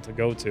tile to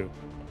go to.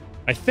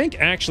 I think,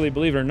 actually,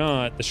 believe it or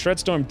not, the Shred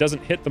Storm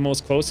doesn't hit the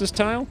most closest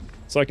tile,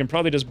 so I can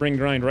probably just bring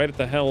Grind right at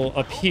the hell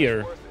up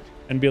here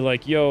and be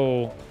like,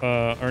 yo,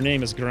 our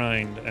name is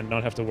Grind, and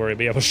not have to worry.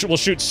 But yeah, we'll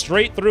shoot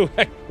straight through,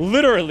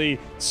 literally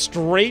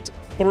straight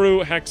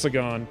through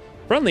Hexagon.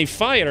 Friendly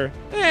fire?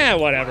 Eh,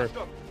 whatever.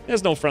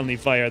 There's no friendly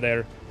fire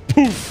there.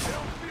 Poof!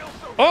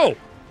 Oh!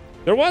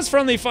 There was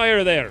friendly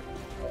fire there.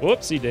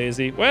 Whoopsie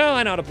daisy. Well,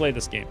 I know how to play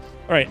this game.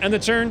 All right, end the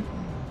turn.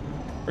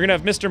 We're gonna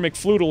have Mr.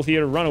 McFloodle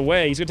here run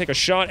away. He's gonna take a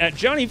shot at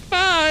Johnny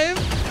 5.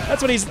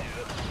 That's what he's...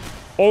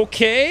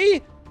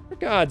 Okay? For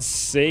God's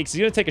sakes,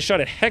 he's gonna take a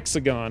shot at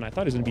Hexagon. I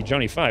thought he was gonna be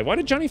Johnny 5. Why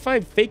did Johnny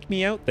 5 fake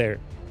me out there?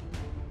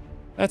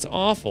 That's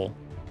awful.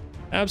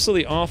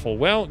 Absolutely awful.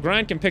 Well,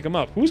 Grind can pick him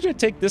up. Who's gonna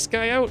take this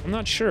guy out? I'm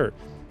not sure.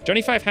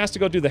 Johnny 5 has to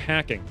go do the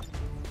hacking.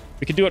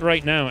 We can do it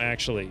right now,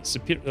 actually.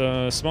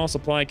 Small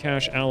supply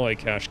cache, alloy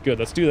cache. Good,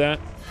 let's do that.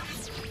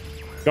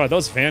 God,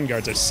 those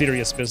Vanguards are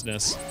serious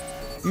business.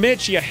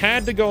 Mitch, you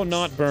had to go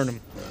not burn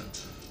them.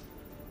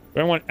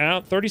 Do I want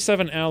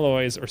 37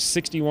 alloys or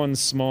 61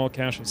 small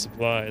cache of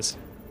supplies?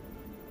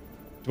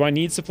 Do I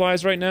need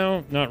supplies right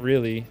now? Not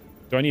really.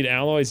 Do I need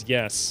alloys?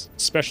 Yes.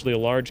 Especially a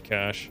large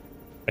cache.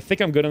 I think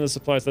I'm good on the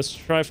supplies. Let's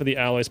try for the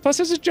alloys. Plus,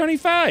 this is Johnny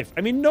 5.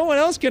 I mean, no one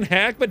else can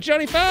hack but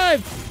Johnny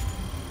 5.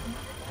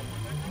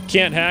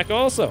 Can't hack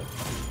also.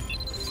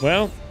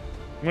 Well,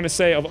 I'm going to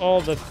say of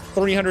all the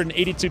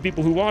 382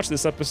 people who watch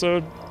this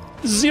episode,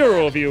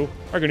 0 of you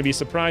are going to be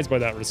surprised by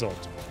that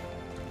result.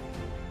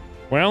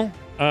 Well,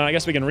 I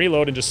guess we can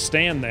reload and just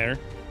stand there.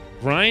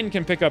 Grind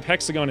can pick up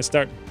Hexagon and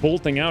start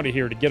bolting out of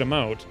here to get him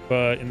out.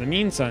 But in the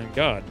meantime,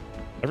 God,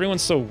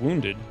 everyone's so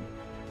wounded.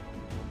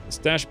 Let's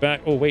dash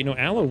back. Oh, wait, no,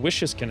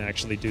 Aloysius can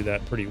actually do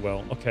that pretty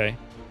well. Okay,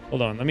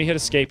 hold on. Let me hit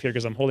escape here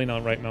because I'm holding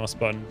on the right mouse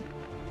button.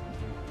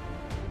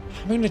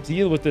 How am I going to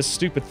deal with this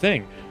stupid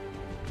thing?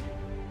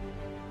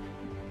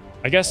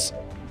 I guess,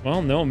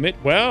 well, no,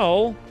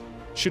 well,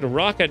 shoot a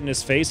rocket in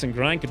his face and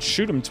Grind could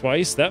shoot him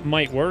twice. That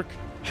might work.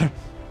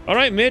 All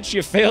right, Mitch,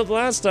 you failed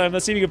last time.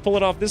 Let's see if you can pull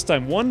it off this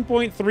time.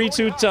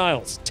 1.32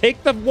 tiles.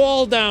 Take the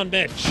wall down,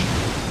 Mitch.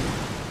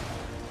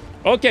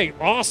 Okay,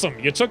 awesome.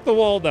 You took the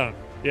wall down.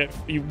 Yeah,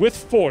 with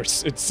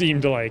force, it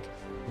seemed like.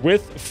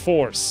 With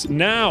force.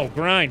 Now,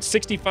 Grind,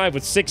 65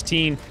 with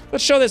 16.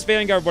 Let's show this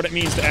Vanguard what it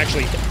means to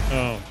actually...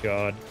 Oh,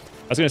 God.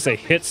 I was going to say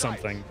hit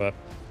something, but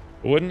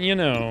wouldn't you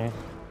know.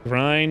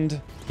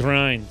 Grind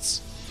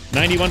grinds.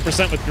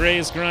 91% with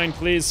Gray's Grind,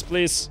 please,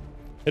 please.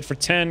 Hit for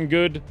 10,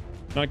 good.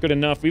 Not good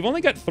enough. We've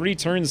only got 3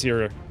 turns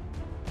here.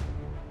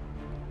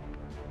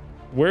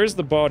 Where's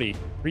the body?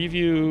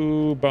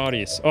 Preview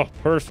bodies. Oh,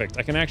 perfect.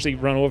 I can actually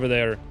run over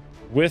there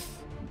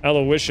with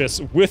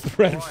Aloysius, with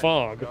Red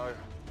Fog,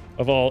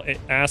 of all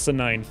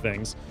asinine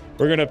things.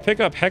 We're going to pick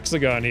up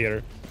Hexagon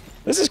here.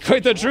 This is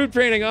quite the troop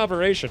training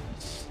operation.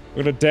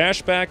 We're going to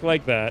dash back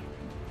like that.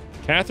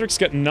 Catheric's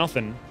got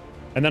nothing.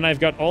 And then I've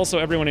got also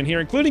everyone in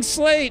here, including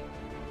Slate.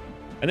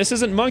 And this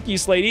isn't Monkey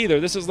Slate either.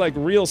 This is like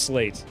real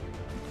Slate.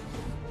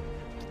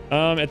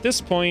 At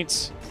this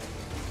point,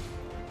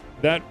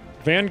 that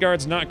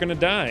Vanguard's not going to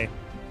die.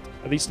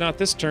 At least not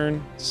this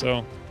turn, so...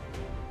 I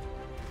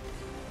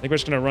think we're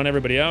just going to run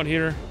everybody out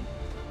here.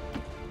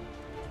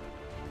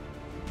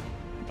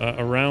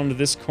 Around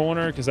this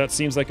corner, because that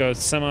seems like a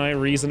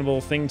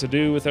semi-reasonable thing to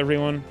do with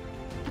everyone.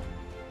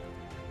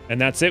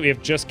 And that's it. We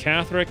have just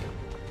Catheric,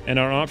 and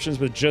our options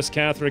with just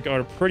Catheric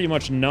are pretty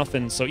much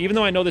nothing. So even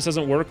though I know this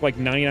doesn't work like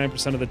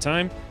 99% of the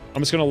time,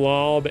 I'm just going to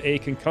lob a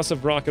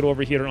concussive rocket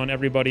over here on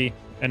everybody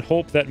and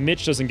hope that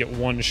Mitch doesn't get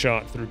one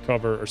shot through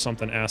cover or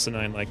something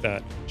asinine like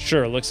that.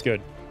 Sure, looks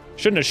good.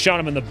 Shouldn't have shot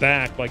him in the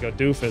back like a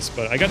doofus,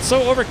 but I got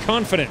so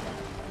overconfident.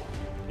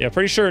 Yeah,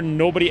 pretty sure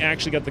nobody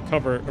actually got the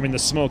cover, I mean the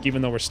smoke,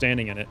 even though we're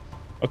standing in it.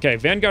 Okay,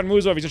 Vanguard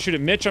moves over. He's gonna shoot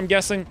at Mitch, I'm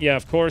guessing. Yeah,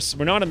 of course.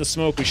 We're not in the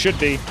smoke. We should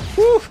be.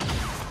 Woo!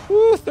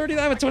 Woo!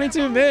 39 with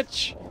 22,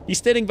 Mitch. He's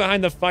standing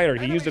behind the fire.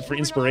 He used it for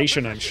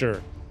inspiration, I'm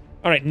sure.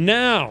 All right,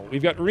 now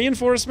we've got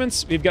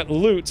reinforcements, we've got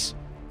loot,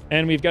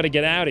 and we've got to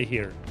get out of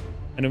here.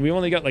 And then we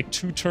only got like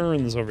 2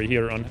 turns over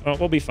here on... Oh,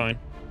 we'll be fine.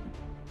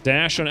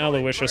 Dash on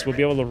Aloysius. We'll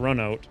be able to run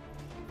out.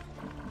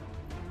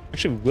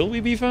 Actually, will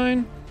we be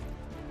fine?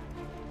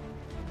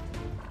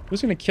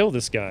 Who's going to kill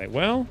this guy?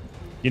 Well,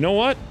 you know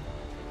what?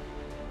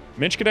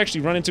 Mitch could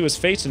actually run into his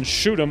face and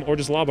shoot him, or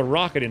just lob a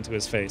rocket into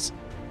his face.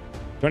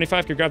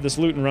 25 could grab this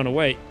loot and run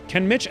away.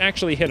 Can Mitch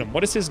actually hit him?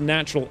 What is his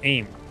natural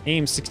aim?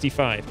 Aim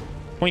 65.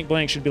 Point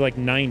blank should be like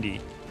 90.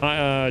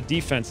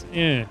 Defense,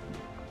 eh.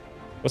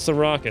 What's the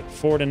rocket?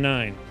 4 to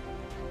 9.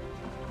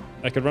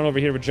 I could run over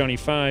here with Johnny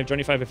 5.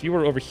 Johnny 5, if you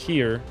were over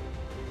here,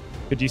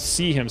 could you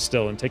see him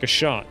still and take a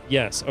shot?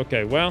 Yes.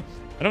 Okay, well,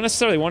 I don't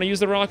necessarily want to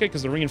use the rocket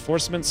because the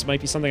reinforcements might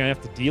be something I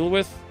have to deal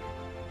with.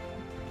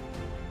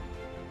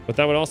 But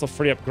that would also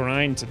free up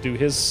Grind to do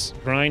his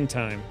grind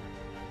time.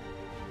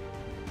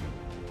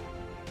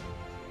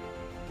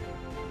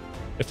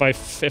 If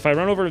I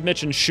run over to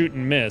Mitch and shoot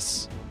and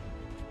miss,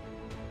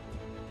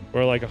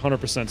 we're like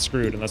 100%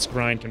 screwed, unless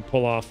Grind can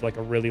pull off like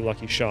a really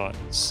lucky shot.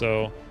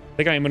 So I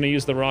think I'm going to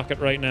use the rocket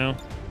right now.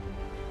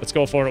 Let's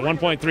go for it.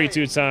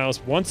 1.32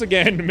 tiles. Once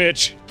again,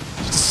 Mitch.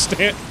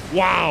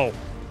 Wow.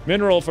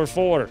 Mineral for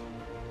 4.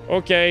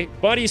 Okay.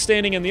 Buddy's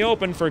standing in the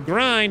open for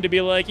Grind to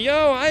be like,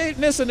 yo, I ain't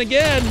missing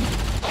again.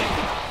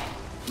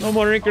 No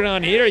more ink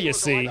on here, you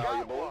see.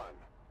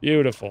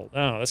 Beautiful.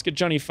 Now, let's get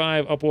Johnny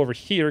 5 up over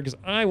here, because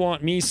I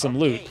want me some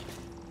loot.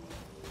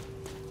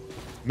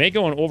 May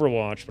go on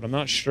Overwatch, but I'm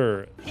not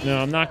sure. No,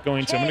 I'm not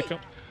going to. I'm going to come...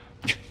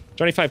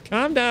 Johnny 5,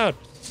 calm down.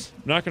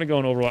 I'm not going to go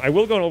on Overwatch. I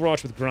will go on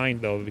Overwatch with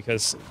Grind, though,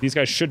 because these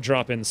guys should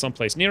drop in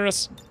someplace near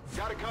us.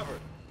 Got it covered.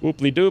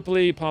 Ooply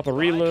dooply, pop a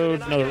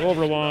reload, another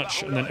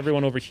Overwatch, and then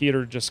everyone over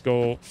here just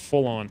go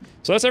full on.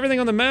 So that's everything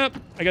on the map.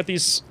 I got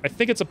these, I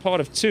think it's a pod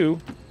of 2.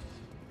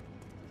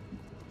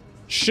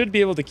 Should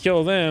be able to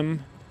kill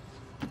them.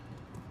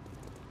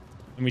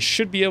 And we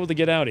should be able to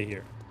get out of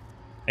here.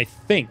 I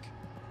think.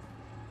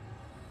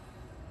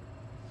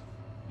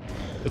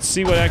 Let's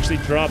see what actually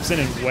drops in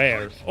and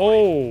where.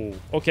 Oh,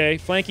 okay.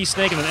 Flanky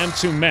Snake and an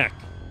M2 mech.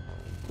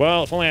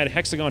 Well, if only I had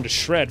Hexagon to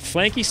shred.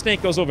 Flanky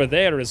Snake goes over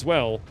there as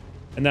well.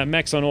 And that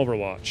mech's on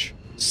Overwatch.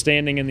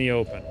 Standing in the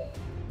open.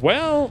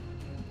 Well,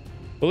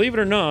 believe it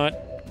or not,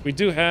 we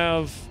do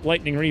have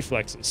lightning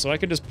reflexes. So I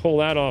could just pull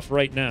that off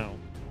right now.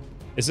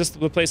 Is this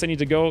the place I need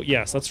to go?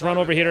 Yes. Let's run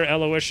over here,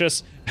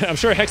 Aloysius. I'm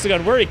sure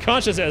Hexagon, were he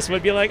consciousness,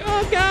 would be like,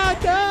 oh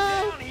god, no!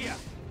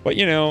 But,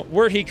 you know,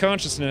 were he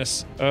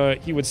consciousness,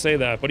 he would say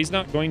that. But he's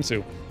not going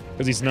to,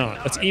 because he's not.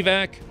 Let's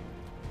evac.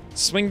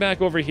 Swing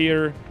back over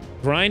here.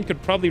 Grind could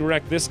probably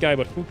wreck this guy,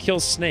 but who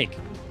kills Snake?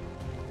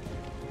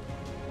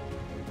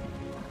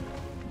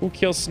 Who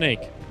kills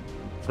Snake?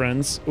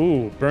 Friends.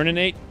 Ooh,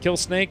 Burninate, kill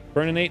Snake.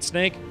 Burninate,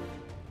 Snake.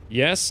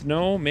 Yes,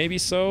 no, maybe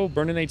so.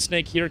 Burninate,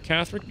 Snake here.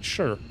 Catherick?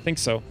 Sure, think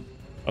so.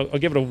 I'll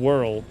give it a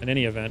whirl in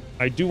any event.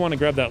 I do want to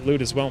grab that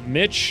loot as well.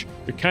 Mitch,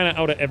 you're kind of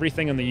out of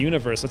everything in the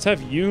universe. Let's have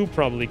you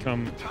probably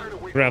come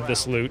grab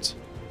this loot.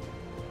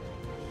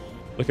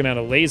 Looking at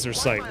a laser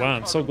sight. Wow,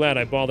 I'm so glad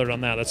I bothered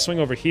on that. Let's swing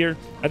over here.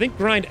 I think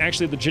Grind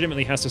actually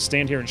legitimately has to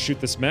stand here and shoot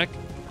this mech.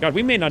 God,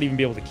 we may not even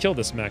be able to kill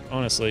this mech,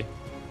 honestly.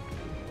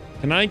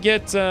 Can I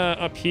get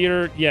up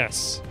here?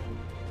 Yes.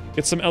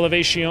 Get some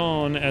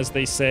elevation, as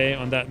they say,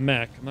 on that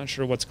mech. I'm not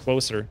sure what's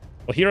closer.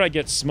 Well, here I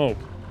get smoke.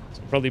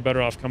 So I'm probably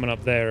better off coming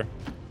up there.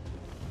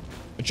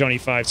 Johnny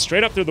 5,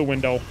 straight up through the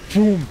window.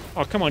 Boom.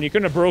 Oh, come on. You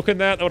couldn't have broken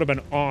that? That would have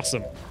been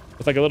awesome.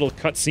 With like a little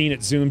cutscene,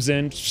 it zooms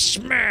in.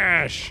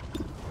 Smash!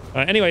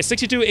 Anyway,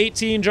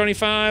 62-18, Johnny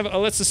 5.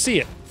 Let's just see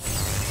it.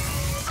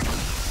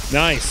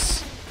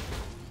 Nice.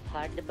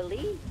 Hard to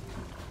believe.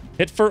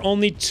 Hit for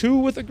only 2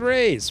 with a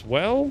graze.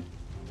 Well...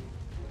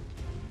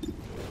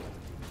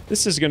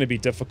 this is going to be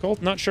difficult.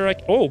 Not sure I...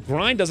 oh,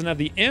 Grind doesn't have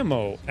the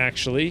ammo,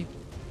 actually.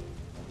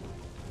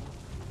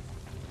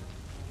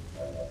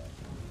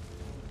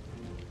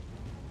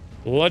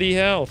 Bloody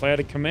hell. If I had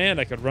a command,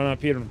 I could run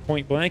up here and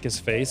point blank his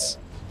face.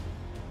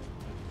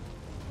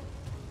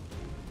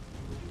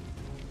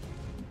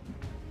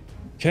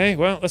 Okay,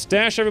 well, let's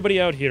dash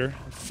everybody out here.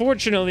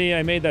 Fortunately,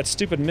 I made that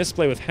stupid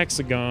misplay with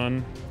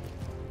Hexagon.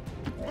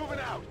 Moving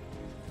out.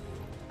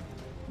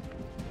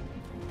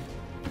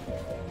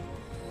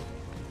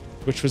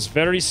 Which was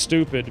very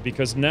stupid,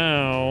 because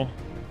now...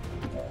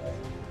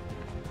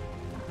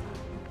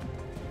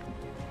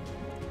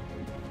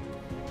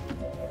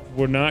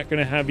 we're not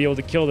going to be able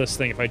to kill this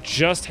thing. If I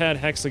just had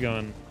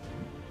Hexagon...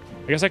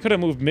 I guess I could have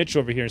moved Mitch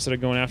over here instead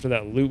of going after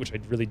that loot, which I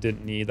really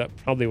didn't need. That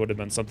probably would have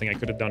been something I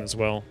could have done as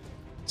well.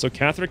 So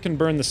Catherick can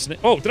burn the snake.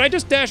 Oh, did I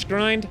just dash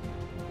Grind?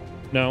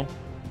 No.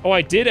 Oh,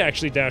 I did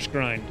actually dash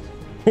Grind.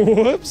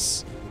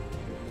 Whoops.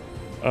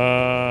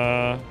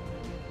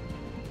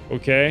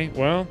 Okay,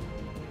 well...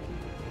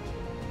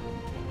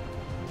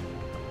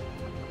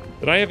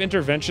 did I have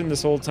intervention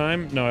this whole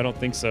time? No, I don't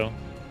think so.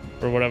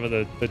 Or whatever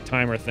the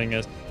timer thing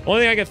is.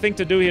 Only thing I can think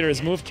to do here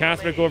is move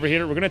Catherick over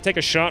here. We're going to take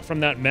a shot from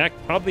that mech.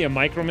 Probably a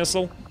micro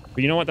missile.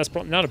 But you know what? That's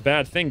probably not a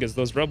bad thing, because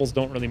those rebels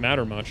don't really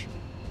matter much.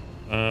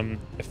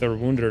 If they're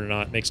wounded or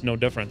not, makes no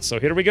difference. So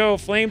here we go.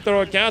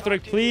 Flamethrower,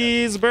 Catherick,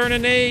 please burn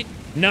an 8.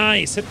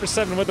 Nice. Hit for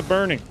 7 with the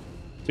burning.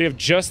 So we have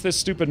just this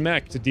stupid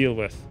mech to deal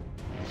with.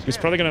 He's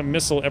probably going to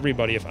missile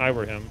everybody if I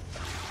were him.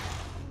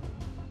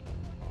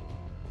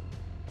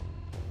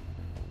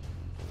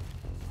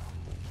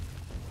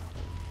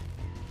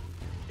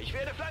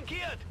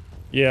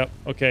 Yeah,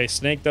 okay.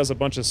 Snake does a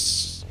bunch of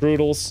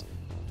strudels.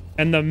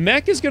 And the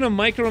mech is going to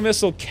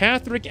micro-missile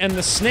Catherick and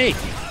the Snake.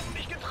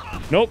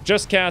 Nope,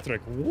 just Catherick.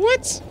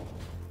 What?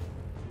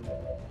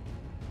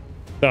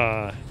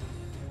 The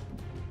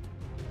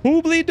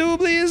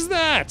hoobly-doobly is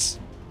that?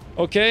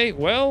 Okay,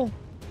 well,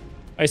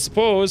 I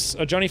suppose,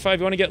 Johnny 5,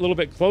 you want to get a little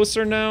bit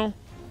closer now?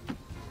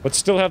 But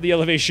still have the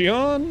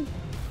elevation.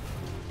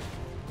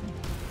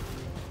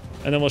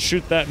 And then we'll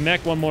shoot that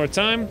mech one more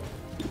time.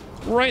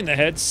 Right in the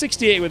head.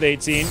 68 with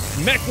 18.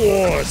 Mech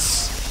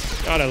Wars!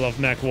 God, I love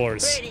Mech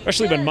Wars.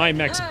 Especially when my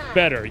mech's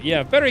better.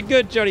 Yeah, very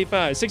good, Johnny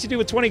 5. 62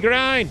 with 20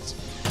 grinds.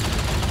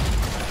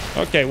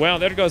 Okay, well,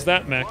 there goes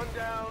that mech. One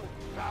down,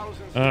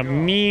 thousands to go.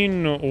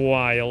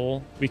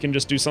 Meanwhile, we can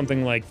just do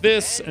something like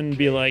this and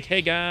be like,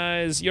 hey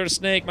guys, you're a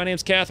snake, my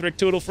name's Catherick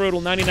Toodle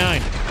Fruitle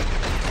 99.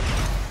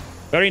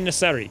 Very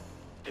necessary.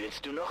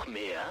 Willst du noch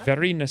mehr?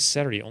 Very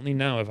necessary. Only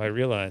now have I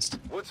realized.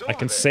 What's I over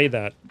can there? say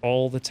that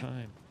all the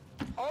time.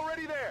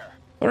 Already there.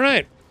 All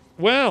right.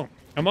 Well,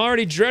 I'm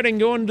already dreading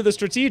going to the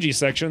strategy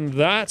section,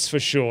 that's for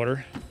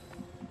sure.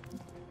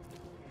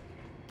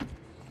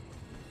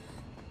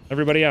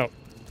 Everybody out.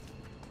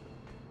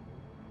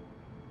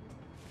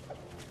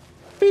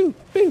 Boo,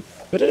 boo,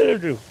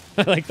 ba-da-da-da-doo.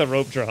 I like the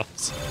rope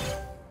drops.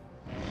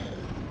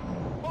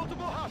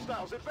 Multiple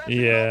hostiles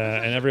advancing.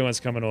 Yeah, and everyone's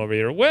coming over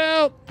here.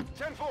 Well,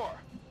 10-4.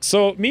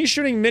 so me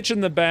shooting Mitch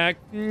in the back,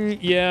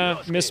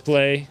 yeah,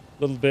 misplay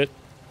a little bit.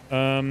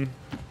 I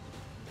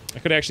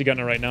could have actually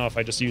gotten it right now if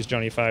I just used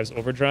Johnny 5's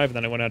overdrive, and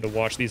then I went out to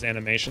watch these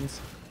animations.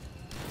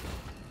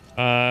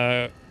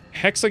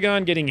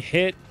 Hexagon getting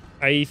hit,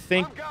 I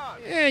think.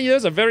 Yeah,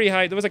 there's a very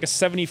high. There was like a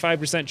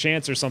 75%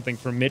 chance or something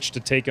for Mitch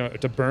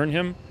to burn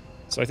him.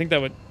 So I think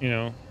that would, you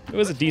know, it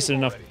was a decent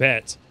enough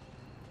bet.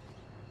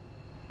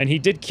 And he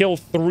did kill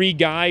 3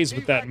 guys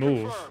with that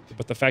move,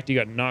 but the fact he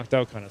got knocked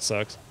out kind of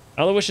sucks.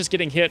 Aloysius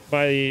getting hit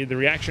by the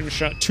reaction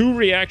shot. 2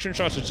 reaction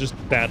shots is just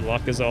bad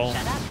luck is all.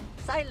 Shut up.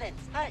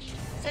 Silence. Hush.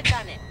 Sit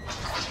on it.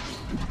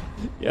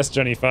 Yes,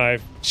 Johnny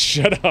 5.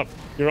 Shut up.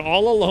 You're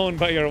all alone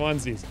by your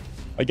onesies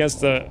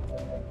against the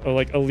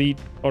like elite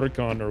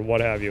Archon or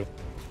what have you.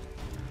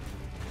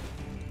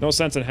 No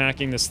sense in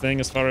hacking this thing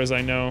as far as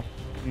I know.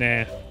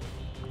 Nah.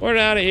 We're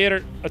out of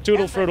here. A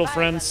toodle fruitle,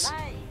 friends.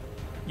 Alive.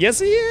 Yes,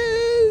 he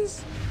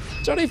is!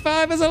 Johnny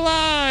 5 is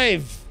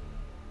alive!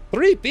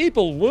 3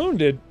 people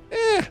wounded.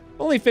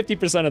 Only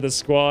 50% of the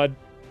squad.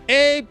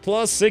 A+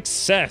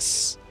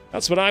 success.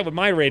 That's what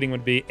my rating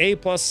would be. A+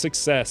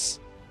 success.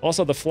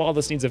 Also, the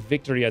flawless needs a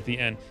victory at the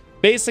end.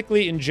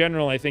 Basically, in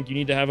general, I think you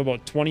need to have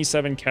about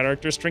 27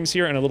 character strings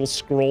here and a little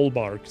scroll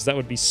bar, because that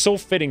would be so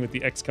fitting with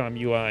the XCOM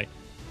UI.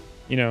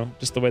 You know,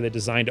 just the way they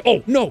designed it.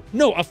 Oh, no,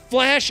 a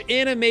flash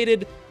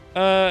animated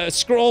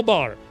scroll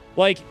bar.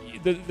 Like,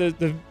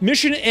 the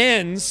mission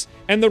ends,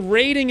 and the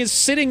rating is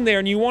sitting there,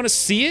 and you want to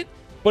see it,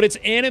 but it's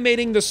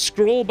animating the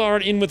scroll bar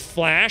in with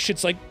flash.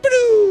 It's like,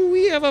 boo,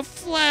 we have a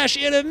flash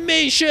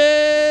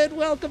animation!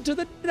 Welcome to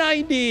the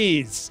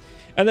 90s!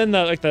 And then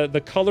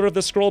the color of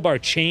the scroll bar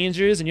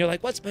changes, and you're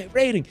like, what's my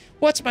rating?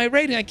 What's my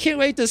rating? I can't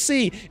wait to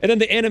see. And then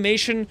the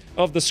animation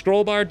of the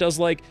scroll bar does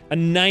like a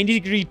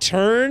 90-degree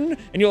turn,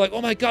 and you're like,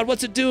 oh my god,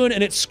 what's it doing?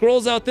 And it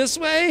scrolls out this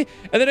way,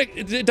 and then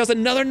it does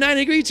another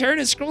 90-degree turn,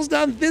 and scrolls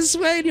down this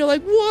way, and you're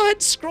like,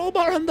 what? Scroll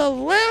bar on the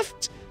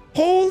left?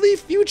 Holy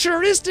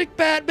futuristic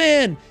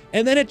Batman!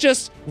 And then it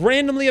just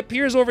randomly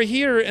appears over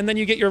here, and then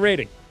you get your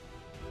rating.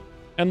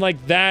 And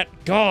like that,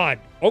 God.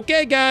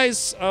 Okay,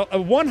 guys,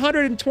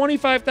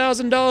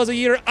 $125,000 a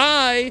year,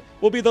 I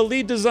will be the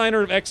lead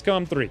designer of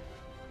XCOM 3.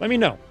 Let me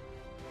know.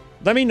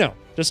 Let me know.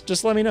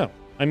 Just let me know.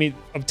 I mean,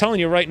 I'm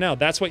telling you right now,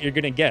 that's what you're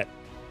going to get.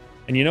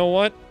 And you know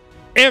what?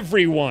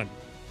 Everyone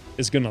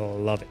is going to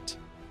love it.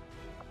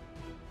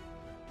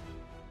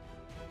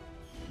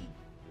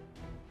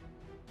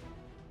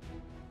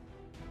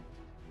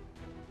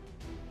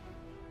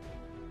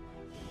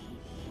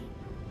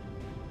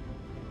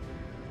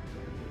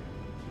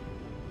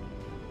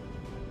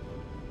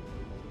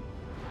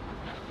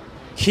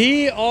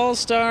 Key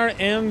All-Star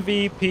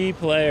MVP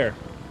player.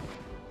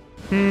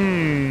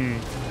 Well,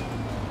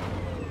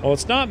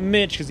 it's not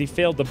Mitch because he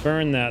failed to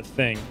burn that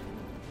thing.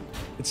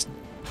 It's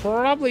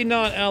probably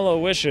not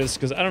Aloysius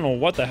because I don't know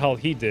what the hell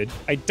he did.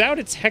 I doubt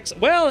it's Hex.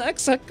 Well,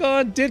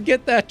 Hexagon did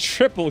get that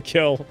triple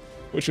kill,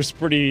 which was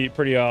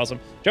pretty awesome.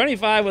 Johnny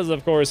 5 was,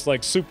 of course,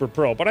 like super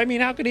pro, but I mean,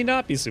 how could he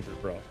not be super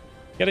pro?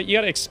 You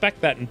gotta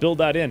expect that and build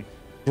that in.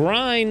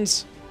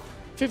 Grinds.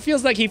 It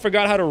feels like he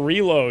forgot how to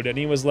reload and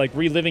he was like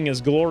reliving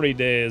his glory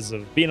days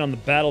of being on the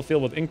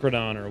battlefield with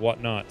Incredon or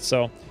whatnot.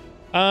 So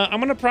I'm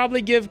gonna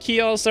probably give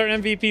Key All-Star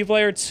MVP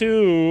player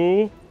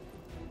to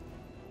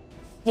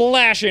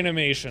Flash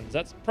Animations.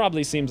 That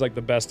probably seems like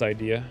the best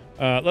idea.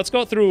 Let's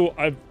go through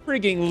a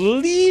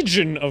frigging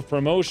legion of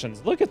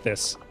promotions. Look at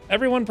this.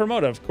 Everyone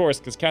promoted, of course,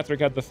 because Catherick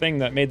had the thing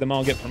that made them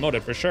all get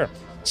promoted for sure.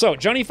 So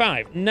Johnny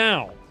 5.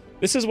 Now,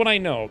 this is what I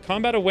know.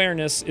 Combat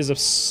awareness is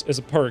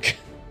a perk.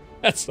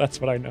 That's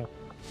what I know.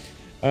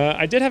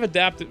 I did have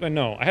adapted.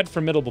 No, I had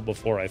formidable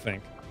before, I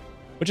think,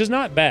 which is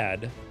not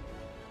bad.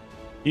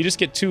 You just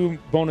get 2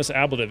 bonus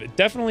ablative. It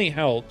definitely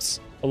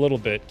helps a little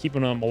bit,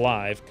 keeping them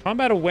alive.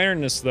 Combat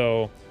awareness,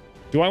 though.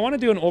 Do I want to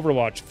do an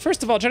Overwatch?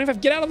 First of all, Johnny 5,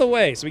 get out of the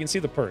way so we can see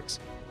the perks.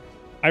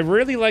 I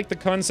really like the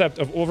concept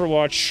of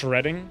Overwatch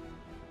shredding.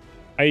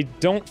 I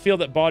don't feel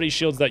that body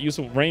shield's that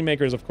useful.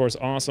 Rainmaker is, of course,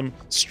 awesome.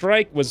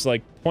 Strike was,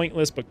 like,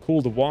 pointless but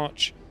cool to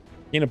watch.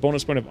 Gain a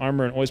bonus point of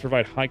armor and always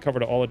provide high cover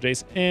to all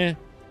adjacent.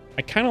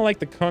 I kind of like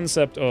the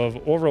concept of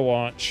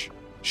Overwatch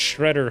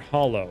Shredder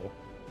Hollow,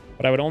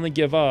 but I would only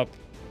give up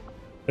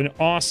an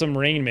awesome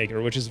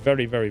Rainmaker, which is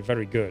very, very,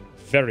 very good.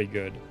 Very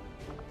good.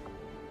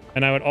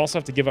 And I would also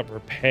have to give up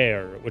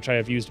Repair, which I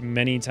have used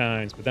many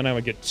times, but then I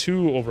would get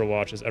 2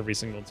 Overwatches every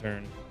single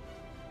turn.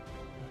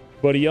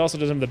 but he also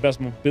doesn't have the best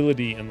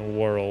mobility in the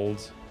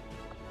world.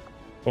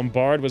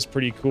 Bombard was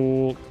pretty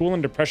cool. Cool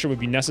under pressure would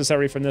be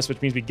necessary from this,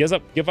 which means we give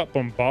up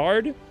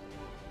Bombard.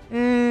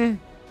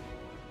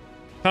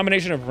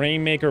 Combination of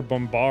Rainmaker,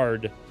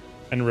 Bombard,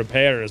 and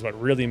Repair is what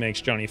really makes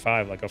Johnny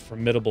 5 like a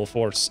formidable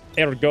force.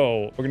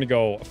 Ergo, we're gonna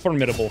go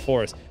formidable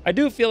force. I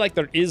do feel like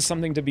there is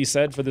something to be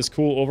said for this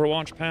cool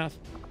Overwatch path,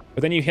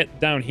 but then you hit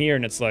down here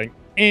and it's like,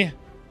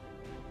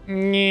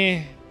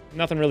 nothing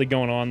really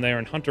going on there,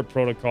 and Hunter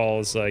Protocol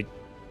is like,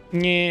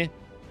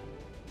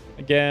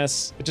 I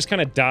guess. It just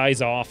kind of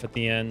dies off at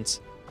the end.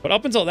 But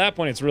up until that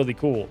point, it's really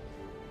cool.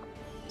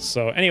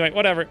 So anyway,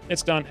 whatever.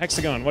 It's done.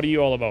 Hexagon, what are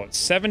you all about?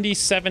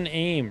 77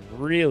 aim,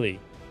 really?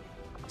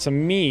 To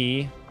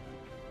me,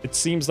 it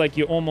seems like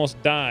you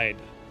almost died.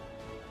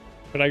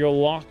 Should I go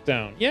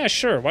lockdown? Yeah,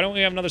 sure. Why don't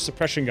we have another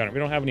suppression gunner? We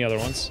don't have any other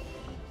ones.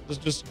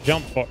 Just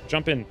jump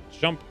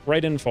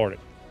right in for it.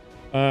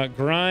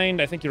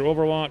 Grind, I think your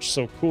Overwatch,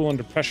 so cool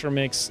under pressure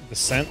makes the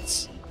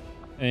sense.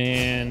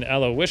 And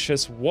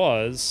Aloysius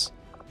was...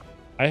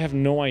 I have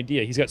no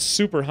idea. He's got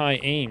super high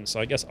aim, so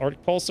I guess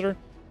Arc Pulsar.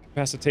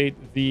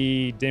 Capacitate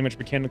the damage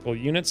mechanical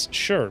units.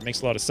 Sure,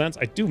 makes a lot of sense.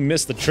 I do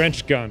miss the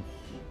trench gun.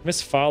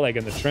 Miss Faleg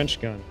and the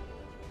trench gun.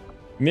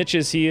 Mitch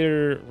is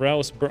here.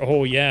 Rouse.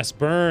 Oh, yes.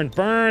 Burn.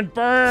 Burn.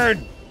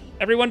 Burn.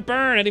 Everyone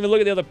burn. I didn't even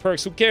look at the other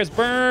perks. Who cares?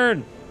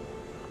 Burn.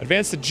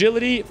 Advanced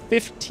agility.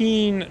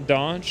 15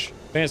 dodge.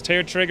 Advanced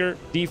hair trigger.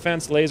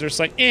 Defense. Laser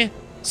sight.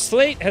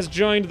 Slate has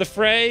joined the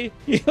fray.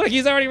 Like,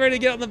 he's already ready to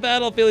get on the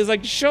battlefield. He's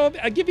like, show me.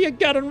 I'll give you a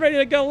gun. I'm ready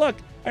to go. Look.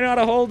 I know how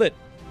to hold it.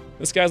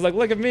 This guy's like,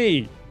 look at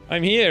me.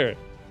 I'm here.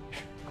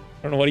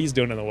 I don't know what he's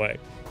doing in the way.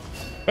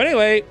 But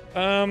anyway,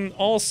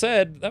 all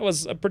said, that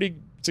was a pretty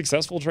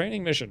successful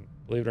training mission,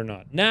 believe it or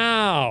not.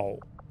 Now,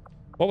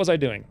 what was I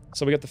doing?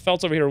 So we got the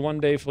Feltz over here 1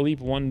 day,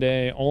 Philippe 1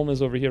 day,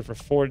 Ulma's over here for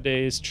 4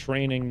 days,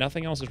 training.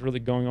 Nothing else is really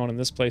going on in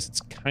this place.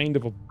 It's kind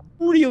of a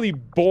really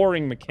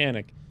boring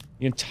mechanic.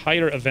 The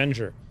entire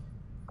Avenger.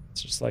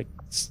 It's just like,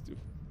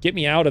 get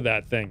me out of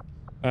that thing.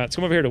 Let's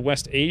come over here to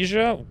West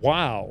Asia.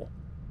 Wow.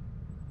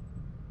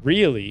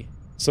 Really?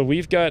 So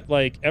we've got,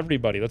 like,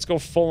 everybody. Let's go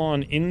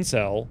full-on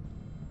intel,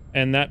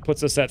 and that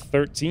puts us at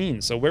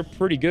 13. So we're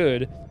pretty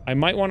good. I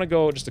might want to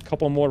go just a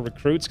couple more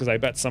recruits, because I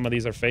bet some of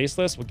these are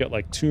faceless. We'll get,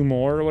 like, 2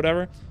 more or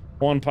whatever.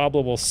 Juan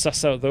Pablo will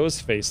suss out those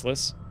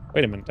faceless.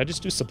 Wait a minute. Did I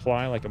just do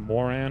supply like a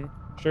moron?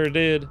 Sure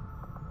did.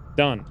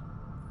 Done.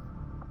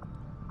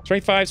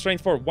 Strength 5,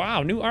 Strength 4.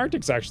 Wow, New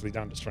Arctic's actually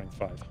down to Strength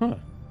 5. Huh.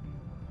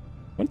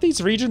 Weren't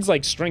these regions,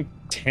 like, Strength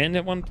 10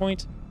 at one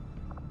point?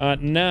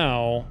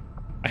 Now...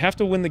 I have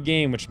to win the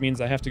game, which means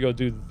I have to go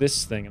do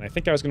this thing. And I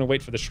think I was going to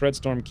wait for the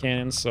Shredstorm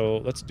Cannon, so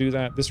let's do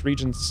that. This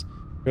region's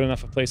good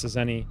enough a place as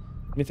any.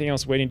 Anything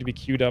else waiting to be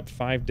queued up?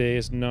 5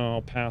 days? No,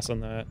 I'll pass on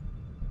that.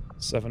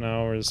 7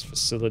 hours.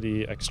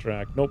 Facility.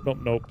 Extract. Nope, nope,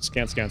 nope.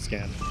 Scan, scan,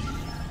 scan.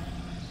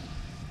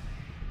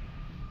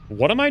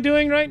 What am I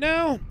doing right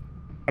now?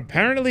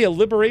 Apparently a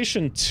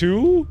Liberation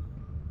 2?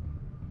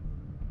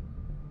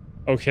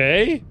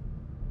 Okay.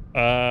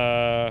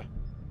 Had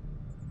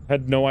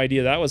no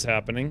idea that was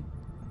happening.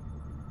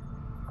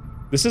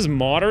 This is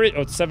moderate.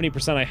 Oh, it's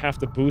 70%. I have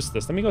to boost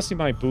this. Let me go see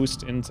my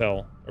boost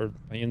intel. Or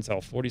my intel.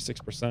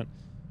 46%.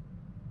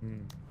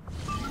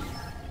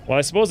 Well,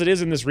 I suppose it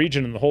is in this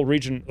region, and the whole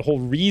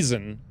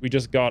reason we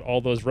just got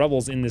all those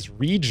rebels in this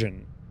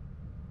region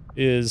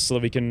is so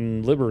that we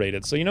can liberate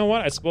it. So you know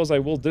what? I suppose I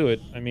will do it.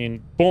 I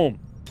mean, boom.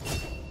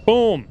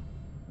 Boom.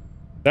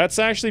 That's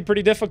actually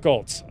pretty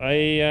difficult.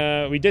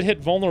 We did hit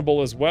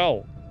vulnerable as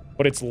well,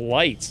 but it's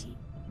light.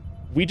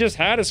 We just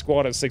had a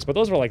squad of 6, but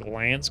those were like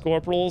Lance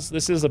Corporals.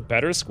 This is a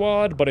better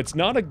squad, but it's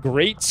not a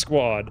great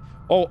squad.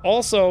 Oh,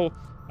 also,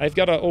 I've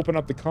got to open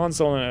up the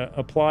console and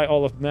apply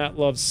all of Matt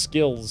Love's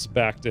skills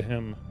back to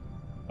him.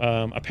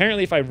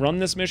 Apparently, if I run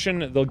this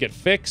mission, they'll get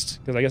fixed,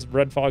 because I guess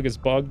Red Fog is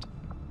bugged.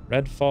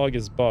 Red Fog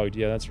is bugged.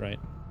 Yeah, that's right.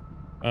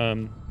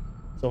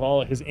 So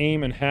all his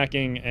aim and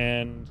hacking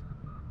and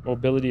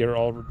mobility are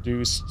all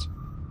reduced.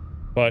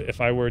 But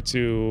if I were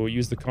to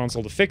use the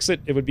console to fix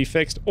it, it would be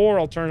fixed. Or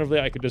alternatively,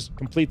 I could just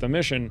complete the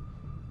mission.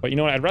 But you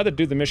know what? I'd rather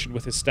do the mission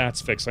with his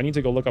stats fixed. So I need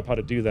to go look up how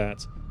to do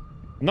that.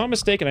 I'm not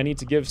mistaken, I need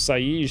to give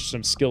Saij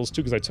some skills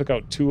too, because I took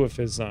out two of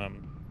his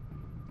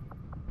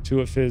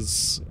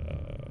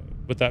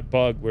with that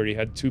bug where he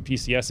had 2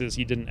 PCSs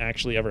he didn't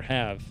actually ever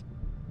have.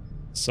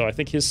 So I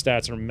think his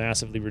stats are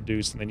massively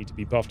reduced and they need to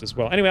be buffed as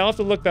well. Anyway, I'll have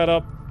to look that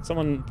up.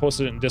 Someone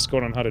posted it in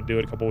Discord on how to do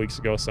it a couple weeks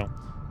ago, so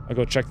I'll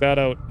go check that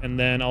out, and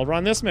then I'll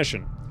run this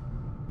mission.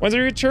 When's it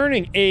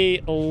returning? A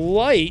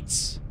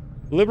light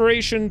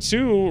Liberation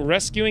 2,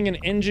 rescuing an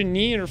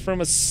engineer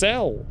from a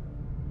cell.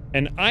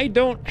 And I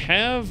don't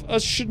have a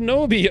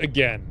Shinobi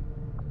again.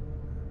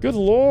 Good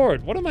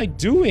lord, what am I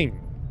doing?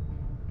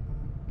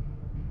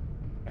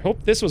 I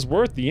hope this was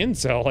worth the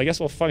intel. I guess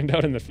we'll find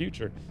out in the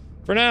future.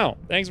 For now,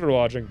 thanks for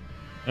watching,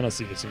 and I'll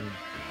see you soon.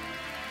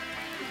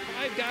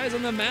 5 guys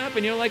on the map,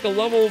 and you're like a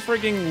level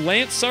frigging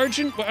Lance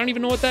Sergeant? I don't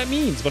even know what that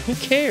means, but who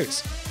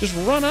cares? Just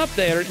run up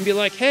there and be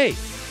like, hey,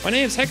 my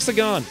name's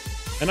Hexagon,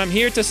 and I'm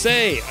here to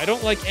say I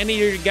don't like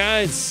any of your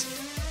guys.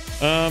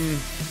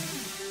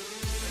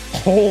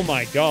 Oh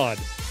my god.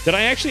 Did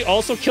I actually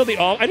also kill the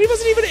I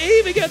wasn't even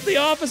aiming at the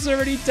officer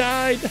and he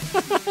died.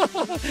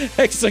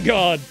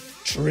 Hexagon.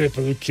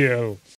 Triple kill.